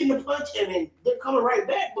they're taking the punch and then they're coming right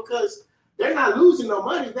back because they're not losing no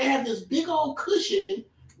money. They have this big old cushion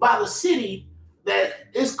by the city that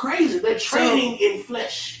is crazy. They're trading in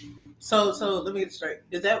flesh. So let me get it straight.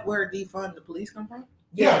 Is that where defund the police come from?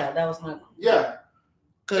 Yeah, that was my. Yeah.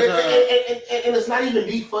 And it's not even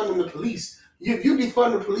defunding the police. If you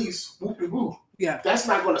defund the police, whoop-de-whoop. Yeah, that's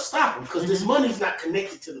not going to stop them because this money's not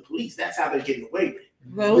connected to the police. That's how they're getting away with it.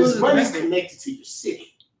 Well, this money's connected to your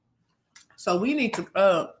city. So we need to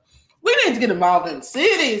get involved in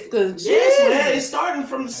cities because man, it's starting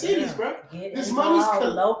from the cities, bro. This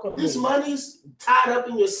money's tied up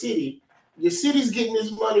in your city. Your city's getting this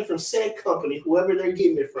money from said company, whoever they're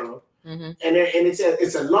getting it from, and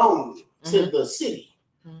it's a loan to the city,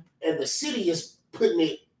 and the city is putting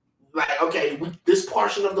it like, okay, this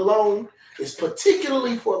portion of the loan is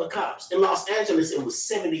particularly for the cops. In Los Angeles, it was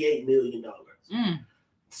 $78 million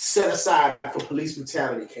set aside for police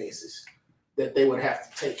brutality cases that they would have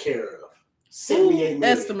to take care of. $78 million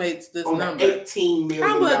estimates this on number. An $18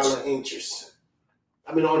 million interest.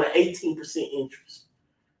 On an 18% interest.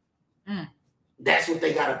 That's what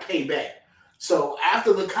they got to pay back. So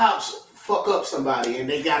after the cops fuck up somebody and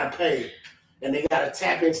they got to pay, and they got to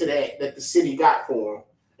tap into that the city got for them,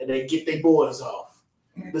 and they get their boys off.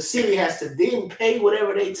 The city has to then pay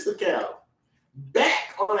whatever they took out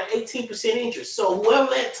back on an 18% interest. So whoever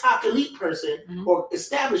that top elite person or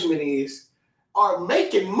establishment is are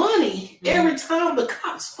making money every time the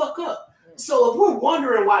cops fuck up. So if we're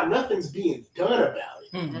wondering why nothing's being done about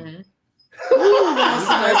it,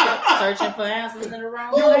 searching for answers in the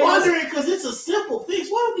wrong you're wondering because it's a simple fix.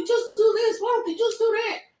 Why don't we just do this? Why don't we just do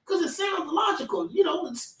that? Because it sounds logical.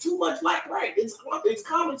 It's too much like right. It's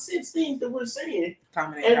common sense things that we're saying.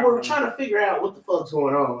 And we're trying to figure out what the fuck's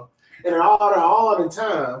going on. And all the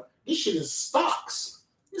time, this shit is stocks.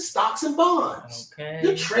 It's stocks and bonds. Okay.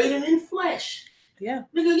 They're trading in flesh. Yeah.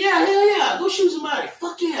 Nigga, yeah, hell yeah. Go shoot somebody.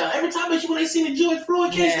 Fuck yeah. Every time when they seen the George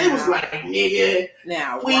Floyd case, they was like, nigga,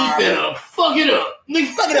 Now we finna fuck it up.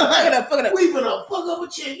 Nigga, fuck it up. We finna fuck up a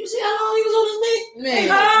chick. You see how long he was on his dick? Man.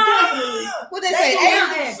 Definitely. What they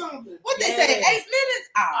say? 8 something. What they say? 8 minutes?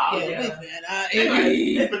 Oh,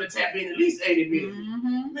 They finna tap in at least 80 minutes.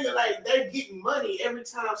 Mm-hmm. Nigga, like, they're getting money every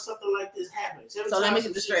time something like this happens. So let me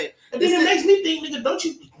get this straight. And then it makes me think, nigga, don't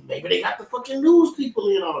you? Maybe they got the fucking news people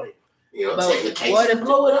in on it. You know, take the case and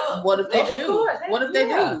blow it up. What if they do? What if they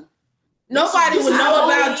Yeah. do? Nobody would know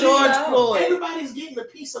about George Floyd. Everybody's getting a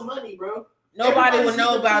piece of money, bro. Nobody would Everybody's know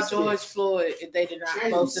getting a about piece of George this. Floyd if they did not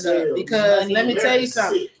Change post it sales. up. Because let me tell you Very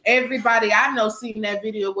something. sick. Everybody I know seen that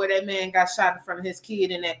video where that man got shot in front of his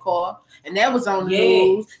kid in that car, and that was on the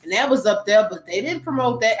news, and that was up there. But they didn't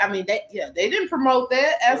promote that. I mean, they didn't promote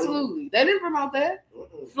that. Absolutely, they didn't promote that.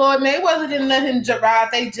 Floyd Mayweather didn't let him ride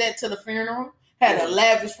they jet to the funeral. Had a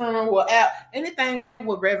lavish funeral with Al. Anything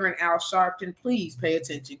with Reverend Al Sharpton, please pay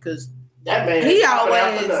attention because That man, he coming out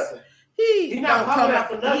always for nothing. he not don't coming come out out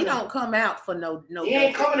for nothing. He don't come out for no. He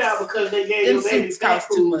ain't coming out because they gave Them your baby suits fast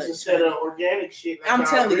cost too foods much. instead of organic shit. Like I'm y'all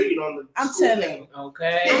telling read you. on the I'm school telling thing. you.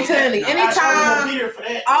 Okay. I'm telling you. I told him Anytime to be there for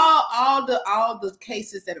that. all the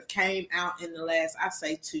cases that have came out in the last, I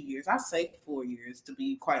say 2 years, I say 4 years to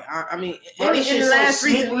be quite honest. I mean, Bro, in this the shit's last so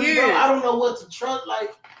recent slippery, years. bro. I don't know what to trust.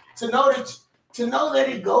 Like to know that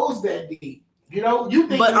it goes that deep. You know, you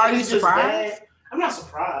think. But that are you it's just surprised? bad. I'm not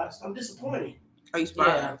surprised. I'm disappointed. Are you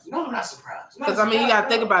surprised? No, I'm not surprised. Because I mean, you got to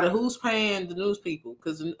think about it. Who's paying the news people?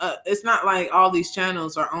 Because it's not like all these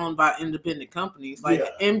channels are owned by independent companies. Like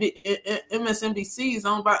MSNBC is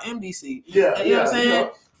owned by NBC. Yeah, you know what I'm saying. You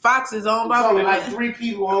know, Fox is owned by it's only like 3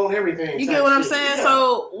 people own everything. You type get what I'm shit. saying? Yeah.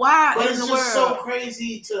 So why But in it's the just world? so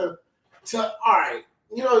crazy to all right.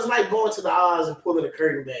 You know, it's like going to the Oz and pulling a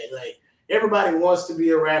curtain back. Like everybody wants to be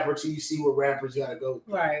a rapper till you see what rappers gotta go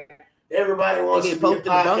through. Right. Everybody wants They to get be a poked in the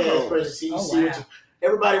podcast bunghole. person till you Oh, see wow. what you.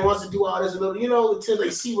 Everybody wants to do all this little, you know, until they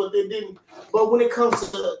see what they didn't. But when it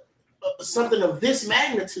comes to something of this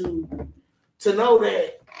magnitude, to know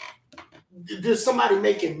that there's somebody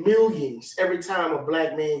making millions every time a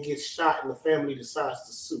black man gets shot and the family decides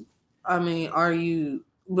to sue. I mean, are you?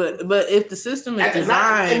 But if the system is And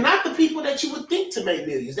designed, not the people that you would think to make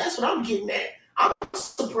millions. That's what I'm getting at. I'm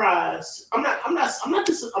surprised. I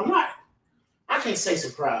can't say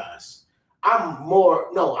surprised. I'm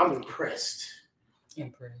impressed.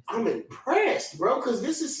 I'm impressed, bro, because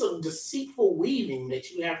this is some deceitful weaving that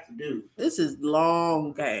you have to do. this is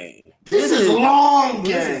long game. This is long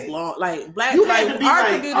This game. is long. Like black, You like had to be our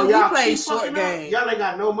like, community, y'all we play keep short fucking up. game, Y'all ain't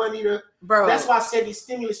got no money to. bro. That's why I said these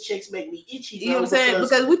stimulus checks make me itchy. You know what I'm bro, saying?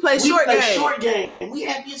 Because we play short game. Short game. And we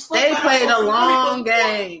happy as fuck. They about played it. a long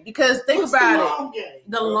game. Because think What's about the it. long game,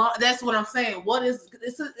 The bro? long. That's what I'm saying. What is?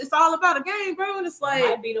 It's all about a game, bro. And it's like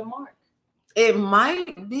Might be the mark. it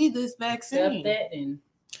might be this Accept vaccine. that and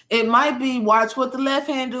It might be watch what the left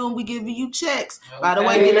hand do and we giving you checks. By the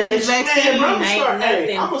way, Okay. get this vaccine. Man, bro, I'm Ain't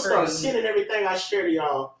nothing gonna start free. sending everything I share to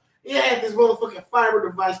y'all. It had this motherfucking fiber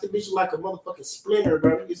device. The bitch is like a motherfucking splinter,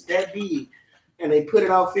 bro. It's that big. And they put it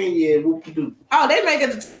off in you and whoop-de-doo. Oh, they make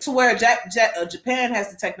it to where Japan has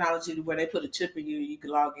the technology to where they put a chip in you. You can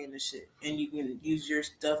log in and shit, and you can use your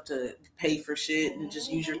stuff to pay for shit and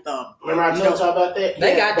just use your thumb. Remember I told y'all about that?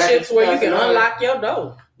 they Yeah, got back chips in where you can 2009. unlock your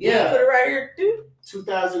door. Yeah. Put it right here, dude.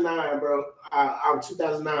 2009, bro. I was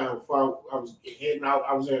 2009 before I was heading out.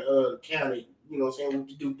 I was in the county. You know what I'm saying?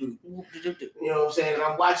 Whoop-de-doo-doo. You know what I'm saying? And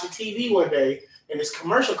I'm watching TV one day, and this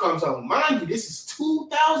commercial comes on. Mind you, this is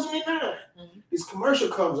 2009. Mm-hmm. This commercial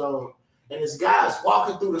comes on, and this guy's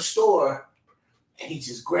walking through the store, and he's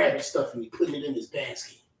just grabbing stuff and he putting it in his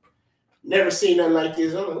basket. Never seen nothing like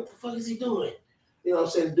this. I'm like, what the fuck is he doing? You know what I'm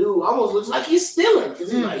saying? Dude almost looks like he's stealing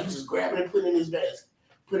because he's like, he's just grabbing it and putting it in his basket.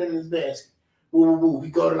 Put it in his basket. Woo, woo, woo. We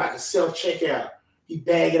go to like a self-checkout. He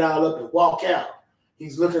bag it all up and walk out.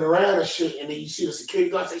 He's looking around and shit, and then you see the security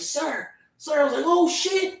guard say, sir. I was like, oh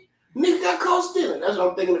shit, nigga got caught stealing. That's what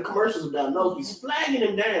I'm thinking the commercial's about. No, he's flagging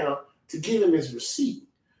him down to give him his receipt.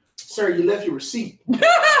 Sir, you left your receipt. And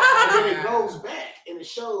then it goes back and it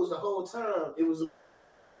shows the whole time it was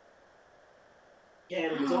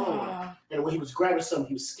scanning his own. And when he was grabbing something,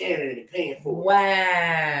 he was scanning it and paying for it.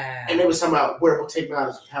 Wow. And they was talking about wearable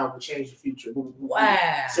technology, how it would change the future.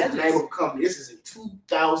 Wow. Said the name of the company. This is in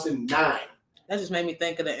 2009. That just made me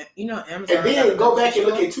think of the, Amazon. And then go back and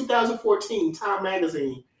look at 2014. Time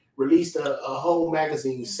Magazine released a whole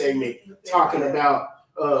magazine segment talking about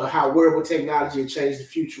how wearable technology will change the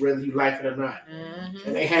future, whether you like it or not. Mm-hmm.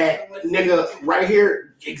 And they had nigga right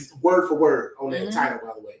here, word for word on that title,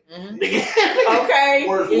 by the way. Mm-hmm. Nigga, Okay.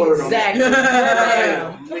 word for word on that.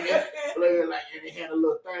 Exactly. Nigga, like, and it had a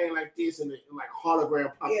little thing like this, and like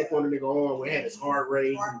hologram popped up on the nigga arm where it had his heart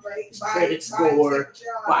rate, his credit score,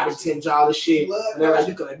 body temperature, all this shit. And they're like,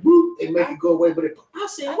 you can like, boop, and make it go away. But I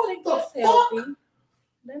said, what the fuck? Healthy.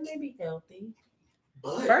 That may be healthy.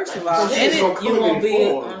 But, First of like, all, you won't be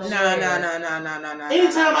no.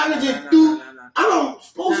 Anytime I can just do, I don't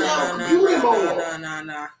supposed to have a computer mode.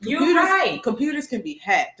 No. You're right. Computers can be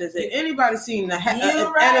hacked. Has anybody seen the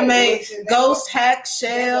You're right. anime Ghost Hack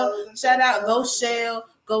Shell? Shout out Ghost Shell,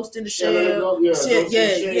 Ghost in the Shell. Shit,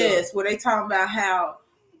 yes. Where they talking about how,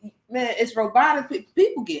 man, it's robotic.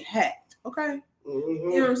 People get hacked. Okay. Mm-hmm.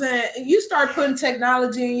 You know what I'm saying? You start putting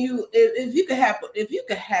technology in you. If you could hack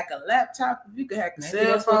a laptop, if you could hack a Maybe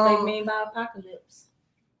cell that's phone. what they mean by apocalypse.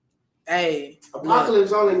 Hey,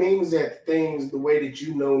 Apocalypse only means that things the way that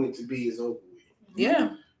you know it to be is over with.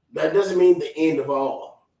 yeah. That doesn't mean the end of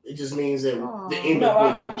all. It just means that the end of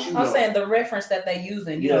what you know. I'm saying the reference that they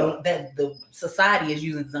using, you know, that the society is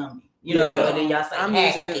using zombie. You know, and then y'all say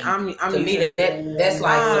hacking. To me, that's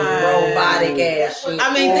like some robotic ass shit.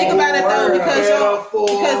 I mean, think about it though,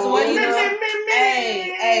 because the way you know,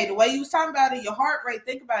 hey, the way you was talking about it, your heart rate.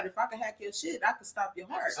 Think about it. If I could hack your shit, I could stop your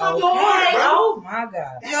heart. Oh my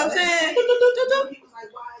god! You know what I'm saying?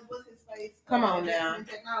 Come on now.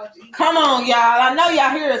 Technology. Come on, y'all. I know y'all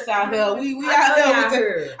hear us out here. We out there with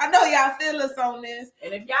here. I know y'all feel us on this.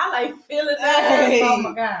 And if y'all ain't feeling that, Hey. oh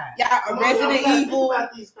my god! Y'all, Resident Evil,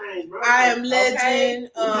 I Am Legend,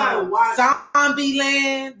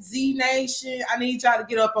 Zombieland, Z Nation. I need y'all to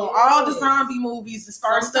get up on all the zombie movies and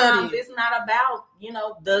start Sometimes studying. it's not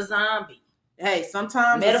about the zombie. Hey,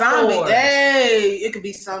 sometimes a Metaphors. zombie, hey, it could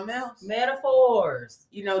be something else. Metaphors.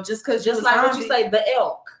 You know, just because Just like what you say, the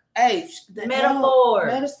elk. Hey, the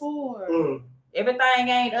Metaphors. Metaphor. Everything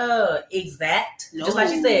ain't exact. No. Just like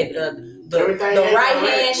she said, the Everything right ain't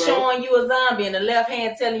hand correct, bro. showing you a zombie and the left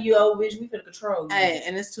hand telling you, oh, bitch, we finna control you. Hey,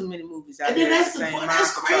 and there's too many movies out And there. then that's the point.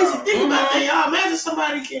 That's crazy. Think about that, y'all. Imagine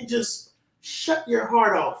somebody can just shut your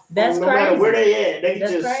heart off. That's no matter crazy. where they at. They can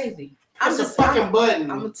That's just crazy. press a fucking button.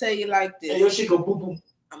 I'm gonna tell you like this. And your shit go boom boom.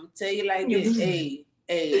 I'm gonna tell you like this. Hey,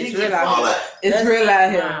 it's You real just out fall here. out. It's real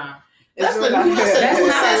out here. Nah. It's That's real the out new here. That's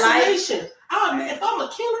not a assassination. If I'm a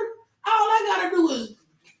killer, all I gotta do is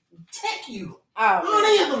tech you. Oh,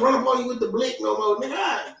 they have to run up on you with the blick no more,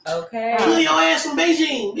 nigga. Okay. Kill your ass from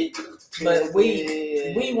Beijing. But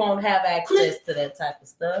we won't have access to that type of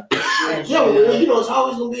stuff. Yo, you know, it's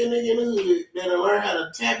always gonna be a nigga in the hood that'll learn how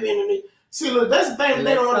to tap in. And see, look, that's the thing that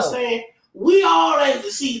they don't understand. We all ain't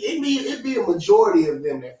see. It'd be a majority of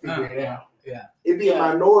them that figure it out. Yeah. It'd be a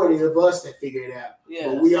minority of us that figure it out. Yeah.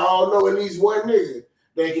 But we all know at least one nigga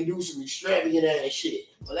that can do some extravagant ass shit.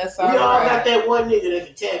 Well, that's We all all right. got that one nigga that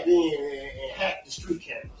can tap in and hack the street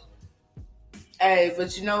cameras. Hey,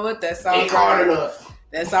 but you know what? That's all Ain't hard right. enough.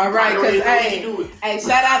 That's all right. Cause hey, do it. hey,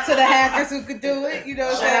 shout out to the hackers who could do it. You know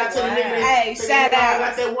what Shout out I'm to the saying? nigga that, Hey, shout I out.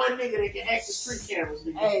 got that one nigga that can hack the street cameras.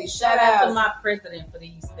 Nigga. Hey, Shout out to my president for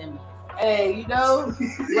these stimulus. Hey, you know,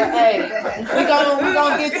 but hey, we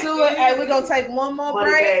gonna get to it. Hey, we're gonna take one more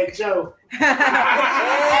Money break. Bag Joe.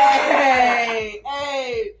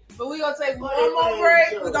 hey, but we're gonna take one more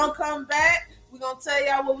break. We're gonna come back. We're gonna tell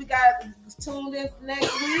y'all what we got tuned in for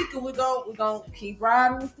next week, and we're gonna keep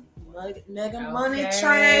riding with the mega money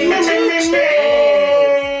train.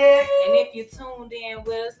 And if you tuned in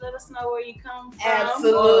with us, let us know where you come from.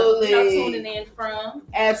 Absolutely. Or, tuning in from.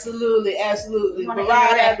 Absolutely. We wanna But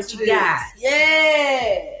right interact after with you this. guys.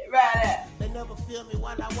 Yeah, right after. They never feel me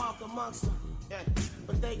while I walk amongst them. Yeah.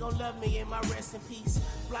 But they gon' love me in my rest in peace.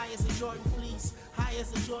 Fly as a Jordan fleece, high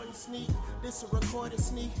as a Jordan sneak. This a recorded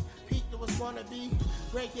sneak, peak to what's gonna be.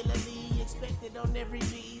 Regularly expected on every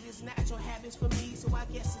beat. It's natural habits for me, so I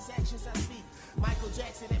guess it's actions I speak. Michael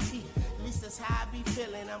Jackson at peak, at least that's how I be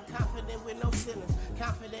feeling. I'm confident with no ceilings,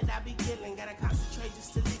 confident I be killing. Gotta concentrate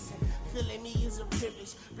just to listen. Feeling me is a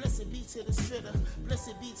privilege. Blessed be to the spitter.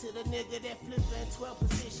 Blessed be to the nigga that flipper in 12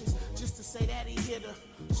 positions just to say that he hit her.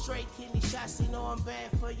 Straight kidney shots, you know I'm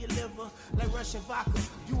bad for your liver. Like Russian vodka.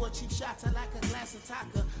 You want cheap shots, I like a glass of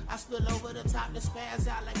Taka. I spill over the top to spaz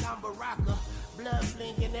out like I'm Baraka. Blood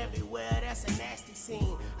flinging everywhere, that's a nasty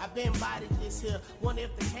scene. I been bodied this here, wonder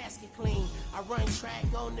if the casket clean. I run track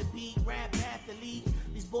on the beat, rap athlete.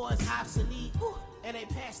 These boys obsolete. Ooh. And they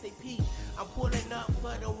passed they peak. I'm pulling up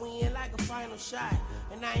for the win like a final shot.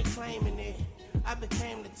 And I ain't claiming it. I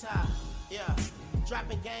became the top. Yeah.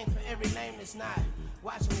 Dropping game for every lane that's not.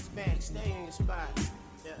 Watching this back, stay in your spot.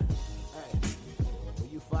 Yeah. Hey. When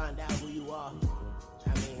find out who you are.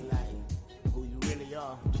 I mean, like, who you really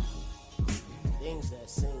are. Things that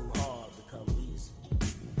seem hard become easy.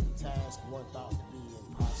 Task one thought to be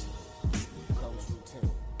impossible becomes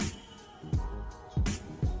routine.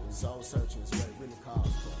 Soul searching is what it really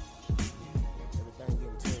calls for. Everything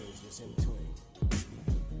getting to is just in between.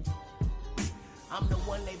 I'm the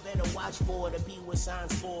one they better watch for, to be with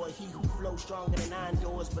signs for. He who flows stronger than 9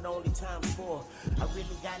 doors, but only times 4. I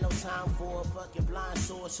really got no time for a fucking blind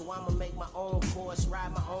sword, so I'ma make my own course,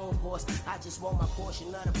 ride my own horse. I just want my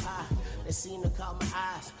portion of the pie that seem to caught my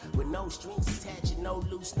eyes, with no strings attached and no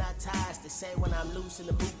loose knot ties. They say when I'm loose in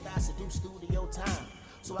the booth, I seduce studio time.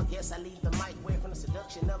 So I guess I leave the mic away from the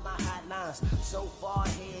seduction of my hot lines. So far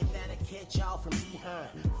ahead that I catch y'all from behind.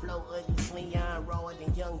 Flow ugly, clean, rawer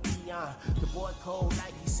than young Dion. The boy cold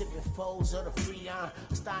like he's sipping foes of the Freon.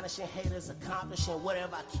 Astonishing haters accomplishing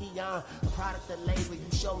whatever I key on. A product of labor,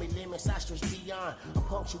 you show me limits, I stretch beyond. I'm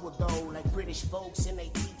punctual though, like British folks in their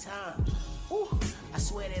tea time. Ooh, I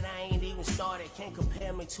swear that I ain't even started. Can't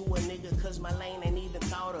compare me to a nigga, cause my lane ain't even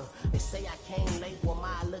thought of. They say I came late, well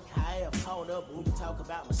my look how I have caught up. When you talk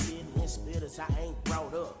about my city and spitters, I ain't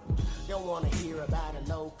brought up. Don't wanna hear about a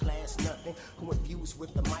low class nothing. Who abused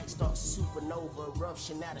with the mic starts supernova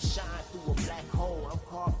eruption. Now to shine through a black hole. I'm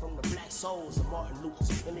carved from the black souls of Martin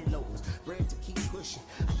Luther, Penny Lopez. Bred to keep pushing.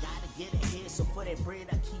 I gotta get ahead, so for that bread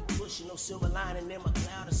I keep pushing. No silver lining in my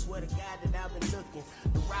cloud, I swear to God that I've been looking.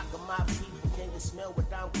 The rock of my people. Can you smell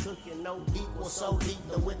what I'm cooking? No equal, so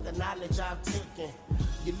lethal with the knowledge I've taken.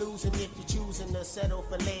 You're losing if you're choosing to settle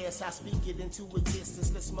for less. I speak it into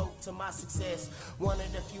existence, let's smoke to my success. One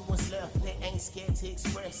of the few ones left that ain't scared to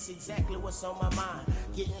express exactly what's on my mind.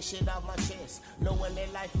 Getting shit off my chest, knowing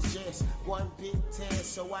that life is just one big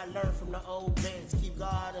test. So I learned from the old vets. Keep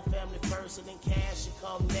God and family first, and then cash should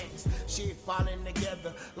come next. Shit falling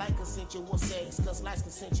together like consensual sex, cause life's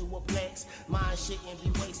consensual plex. Mine shouldn't be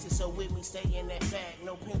wasted, so with me stay in that fact.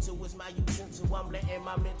 No pencil is my utensil, I'm letting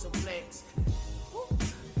my mental flex.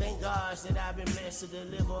 Thank God that I've been blessed to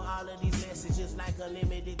deliver all of these messages like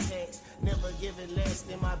unlimited text. Never giving less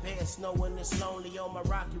than my best, knowing it's lonely on my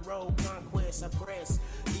rocky road conquest. I press,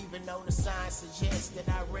 even though the signs suggest that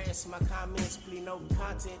I rest. My comments plead no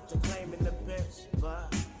content to claiming the best,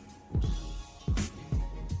 but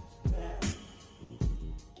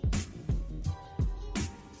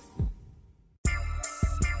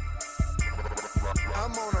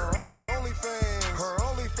I'm on her OnlyFans. Her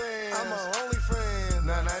OnlyFans. I'm her OnlyFans.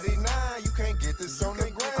 9.99. You can't get this on the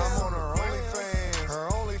gram. I'm on her OnlyFans. Her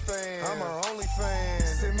OnlyFans. I'm her OnlyFans.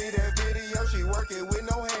 Send me that video. She work it with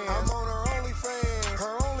no hands. I'm on her OnlyFans.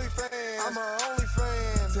 Her OnlyFans. I'm her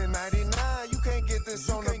OnlyFans. 10.99. You can't get this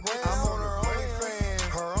on the gram. I'm on her OnlyFans.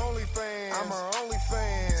 Her OnlyFans. I'm her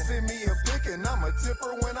OnlyFans. Send me a pic and I'm a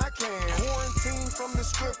tipper when I can. Quarantine from the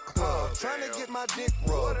strip club. Trying to get my dick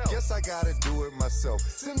rubbed. Guess I gotta do it myself.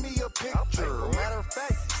 Send me a picture. Matter of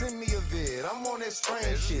fact, send me a vid. I'm on that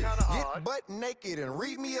strange shit. Get butt naked and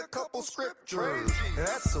read me a couple scriptures.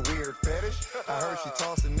 That's a weird fetish. I heard she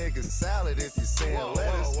tossing niggas salad if you saying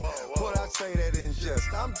lettuce. What I say that in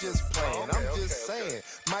jest. I'm just playing. I'm just saying.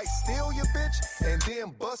 Might steal your bitch and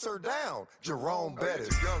then bust her down. Jerome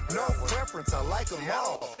Bettis. No preference. I like them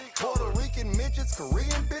all. Puerto Rican midgets,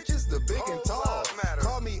 Korean bitches, the big and tall.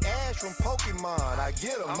 Call me Ash from Pokemon. I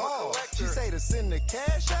get them all. She say to send the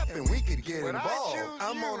cash up and we could get involved.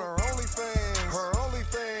 I'm on her OnlyFans. Her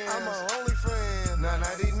OnlyFans. I'm her OnlyFans.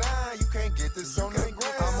 9.99. You can't get this on the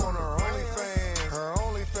gram. I'm on her OnlyFans. Her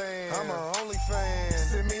OnlyFans. I'm her OnlyFans.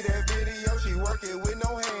 Send me that video. She work it with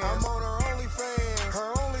no hands. I'm on her OnlyFans.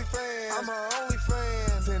 Her OnlyFans. I'm her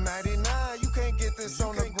OnlyFans. 10.99. You can't get this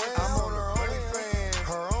on the gram. I'm on her OnlyFans.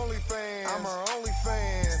 Her OnlyFans. I'm her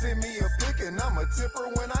OnlyFans. Send me a pic and I'm a tipper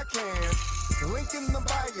when I can. Link in the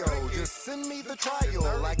bio, just send me the trial.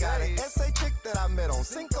 I got an SA chick that I met on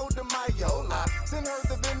Cinco de Mayo. I send her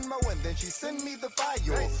the Venmo and then she send me the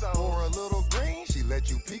file. For a little green, she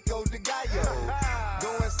let you pico de gallo.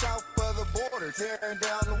 Going south of the border, tearing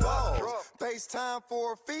down the walls. FaceTime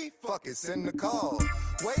for a fee, fuck it, send the call.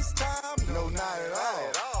 Waste time? No, not at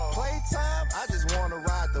all. Playtime? I just wanna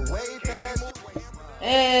ride the wave.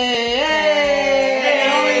 Hey,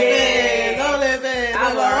 OnlyFans,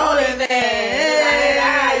 I'm her OnlyFans.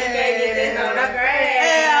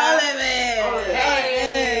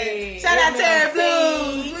 Hey, shout out Terry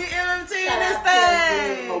Blues. We MTing this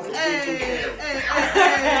thing. Hey.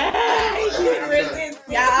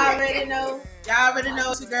 Y'all already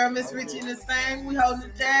know. It's your girl Miss Richie in this thing. We holding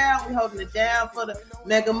it down. We holding it down for the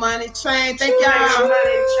Mega Money Train. Thank y'all.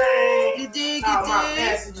 Money Train. You dig? All my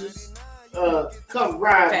passengers. come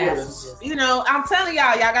ride with us. You know, I'm telling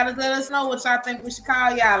y'all gotta let us know what y'all think we should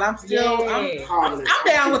call y'all. I'm down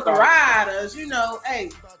with the riders. You know, hey,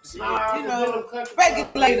 you know,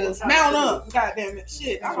 regulators, mount up. Goddamn it,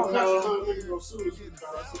 shit. I don't know.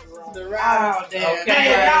 The riders.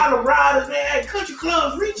 Okay, y'all the riders, man. Hey, country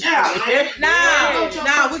clubs, reach out, man.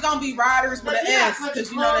 Nah, we're gonna be riders with an S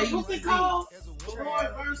because you know they use the trail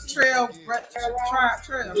riders.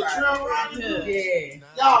 Yeah.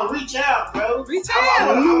 Y'all reach out, bro. Reach out.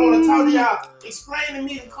 I want to talk to y'all. Explain to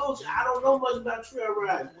me the culture. I don't know much about trail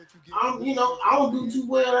riding. I don't do too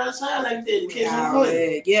well outside like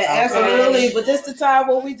that. Yeah, absolutely. But this the time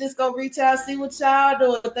where we just go reach out, see what y'all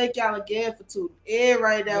doing. Thank y'all again for tuning in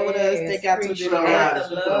right now with us. Thank y'all for trail riders.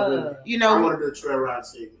 You know, I want to do a trail ride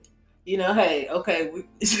segment. You know, hey, okay. Hey,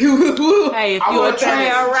 if you're a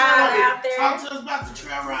trail rider out there, talk to us about the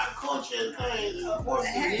trail ride culture and things. You know come what?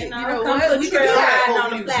 put trail riding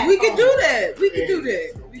on the platform. We can do that. We can do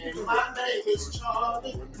that. My name is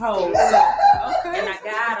Charlie. Oh, okay. And I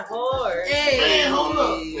got a horse. Hey, man, hold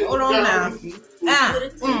up. Hold on now.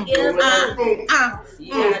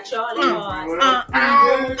 You got Charlie horse.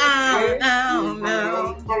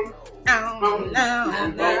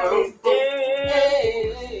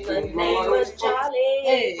 The name was Charlie.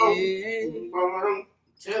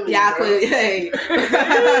 Yeah, I could. Hey,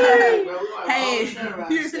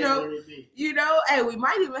 you know, hey, we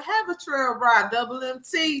might even have a trail ride, double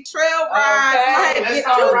MT trail ride. Okay, let's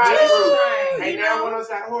go ride. Hey, now one of us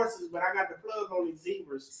got horses, but I got the plug on these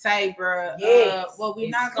zebras. Say, bro, yes, what we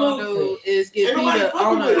not gonna do is get Peter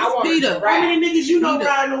on us. Peter, how many niggas you know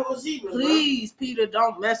riding over zebras? Please, bro? Peter,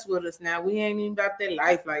 don't mess with us now. We ain't even about that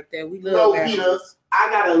life like that. We love that. Peter, I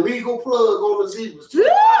got a legal plug on the zebras.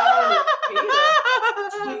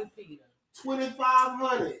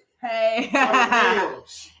 2,500. Hey.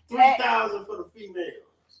 3,000 for the females.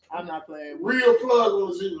 I'm not playing. Real plug on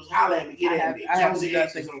the zebras. Holla at me. Get at me. I have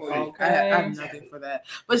nothing for that.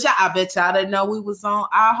 But yeah, I bet y'all didn't know we was on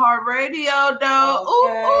iHeartRadio, though.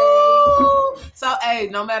 Okay. Ooh. So, hey,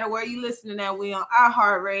 no matter where you listening at, we on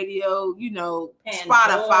iHeartRadio, you know,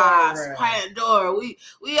 Spotify, Pandora. We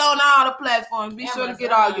on all the platforms. Be sure to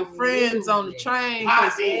get all your friends on the train.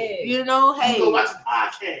 You know, hey. You go watch the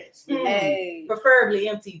podcast. Hey. Preferably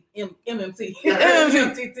MMT. MMT.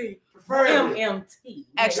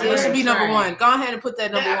 Actually, it should be number one. Go ahead and put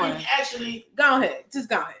that number one. Actually, go ahead. Just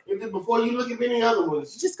go ahead. Before you look at any other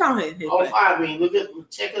ones, just go ahead.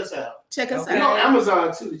 Check us out. Check us out. We on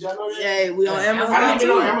Amazon too. Did y'all know that? Yeah, we on Amazon. I didn't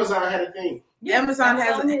know Amazon had a thing.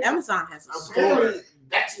 Amazon has a store.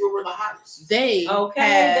 That's where we're the hottest. They love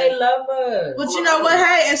us. But you know what?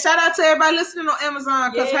 Hey, and shout out to everybody listening on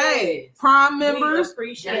Amazon because hey, Prime members,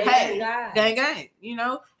 gang. You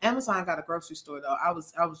know, Amazon got a grocery store though. I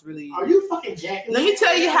was really. Are you fucking jacking? Let me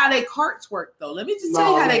tell you how they carts work though. Let me just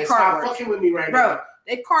tell you how they carts work. Stop fucking with me right now.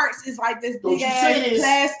 Their carts is like this big ass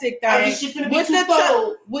plastic thing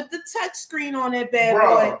with the touch screen on that bad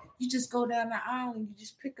boy. You just go down the aisle and you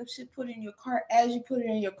just pick up shit, put it in your cart. As you put it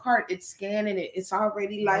in your cart, it's scanning it. It's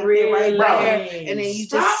already like there right there. And then you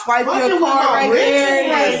just swipe your card right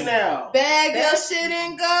there. Bag your shit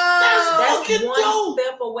and go. That's one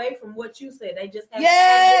step away from what you said. They just have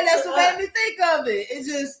that's what made me think of it. It's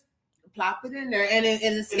just plop it in there and it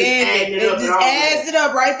scans it. It just adds it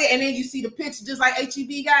up right there. And then you see the picture, just like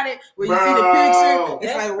HEB got it, where you see the picture.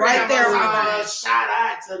 It's like right there. Shout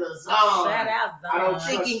out to the zone. Shout out zone. I don't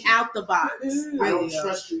thinking out the box. I don't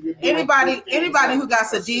trust you. Anybody who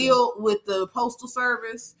got a deal with the postal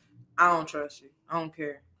service, I don't trust you. I don't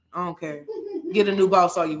care. Get a new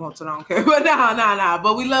boss all you want to. I don't care. But nah.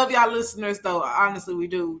 But we love y'all listeners, though. Honestly, we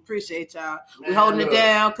do. Appreciate y'all. We holding it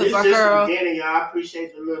down because our girl. Beginning, y'all. I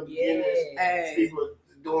appreciate the little beginners. Hey. People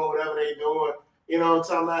doing whatever they doing. You know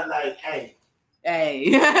what I'm talking about? Like, hey.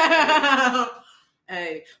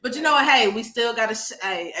 Hey, but you know what? Hey, we still got to.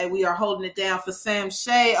 Hey, we are holding it down for Sam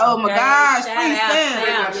Shay. Oh my gosh, free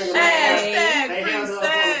Sam. Hashtag free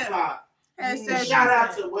Sam. Shout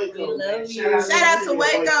out to Waco. Shout out to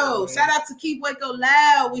Waco. Shout out to Keep Waco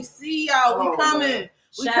Loud. We see y'all. We coming.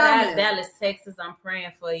 Shout out Dallas, Texas. I'm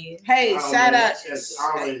praying for you. Hey, shout out.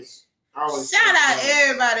 Always shout out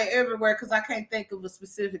everybody everywhere because I can't think of a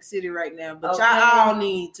specific city right now. But y'all all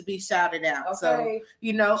need to be shouted out. Okay. So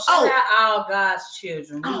you know. Shout out all God's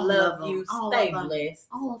children. We love you. Stay blessed.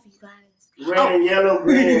 All of you guys. Red and yellow,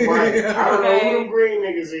 green and white. I don't know who them green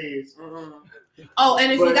niggas is. Oh,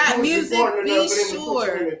 and if you got music, be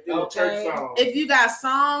sure. If you got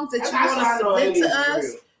songs that you want to submit to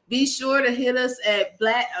us, be sure to hit us at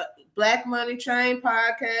Black Money Train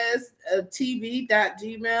Podcast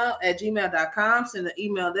TV.gmail@gmail.com. Send an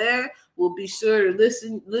email there. we'll be sure to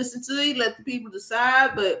listen to it, let the people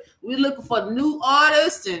decide. But we're looking for new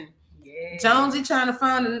artists, and Jonesy trying to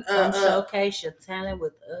find showcase your talent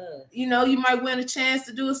with us. You know, you might win a chance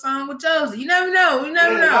to do a song with Jonesy. You never know. We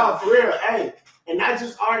never know. No, for real. Hey, and not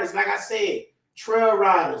just artists, like I said, trail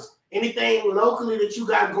riders. Anything locally that you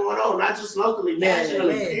got going on, not just locally,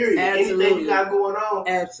 nationally, period. Absolutely. Anything you got going on.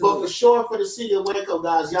 Absolutely. But for sure, for the city of Waco,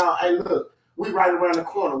 guys, y'all, hey, look, we right around the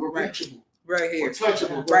corner. We're reachable. Right here. We're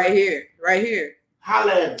touchable. Right here. Right here.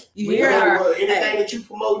 Holla at me. You hear her. Anything that you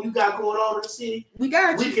promote, you got going on in the city, we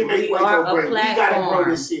got you. We can make Waco great. We got to grow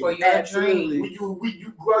this city. For your dreams.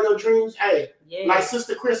 You grow your dreams. Hey, like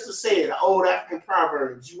Sister Krista said, the old African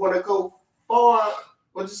proverbs. You want to go far.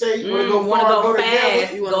 What you say? You want to go far, go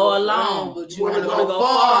fast, together. go along. But you want to go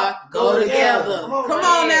far, go together. Come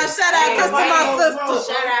on now, shout out to my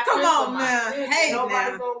sister. Come on now, hey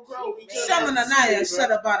now. Shamananaya,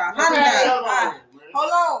 shut up about a Hyundai.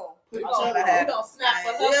 Hold on. We gonna snap.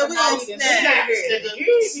 Yeah, we gonna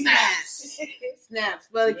snaps.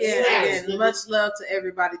 But again, much love to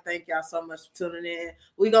everybody. Thank y'all so much for tuning in.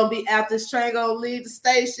 We gonna be out this train. Gonna leave the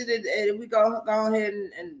station, and we gonna go ahead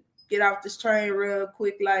and get off this train real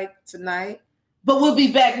quick, like tonight. But we'll be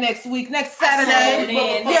back next week, next Saturday. You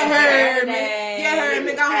heard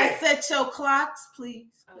me. Go ahead and set your clocks, please.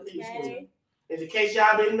 Okay. In case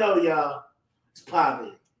y'all didn't know, y'all, it's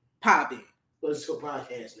Poppy. Let's go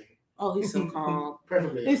podcast, nigga. Oh, he's so calm.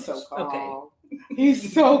 Preferably. He's so calm. Okay.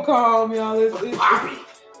 He's so calm, y'all.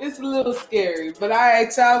 It's a little scary. But all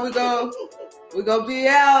right, y'all, we're gonna be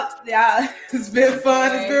out. Y'all, it's been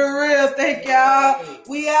fun. It's been real. Thank y'all.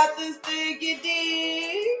 We out this thing, you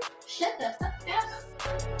dig? Shut the fuck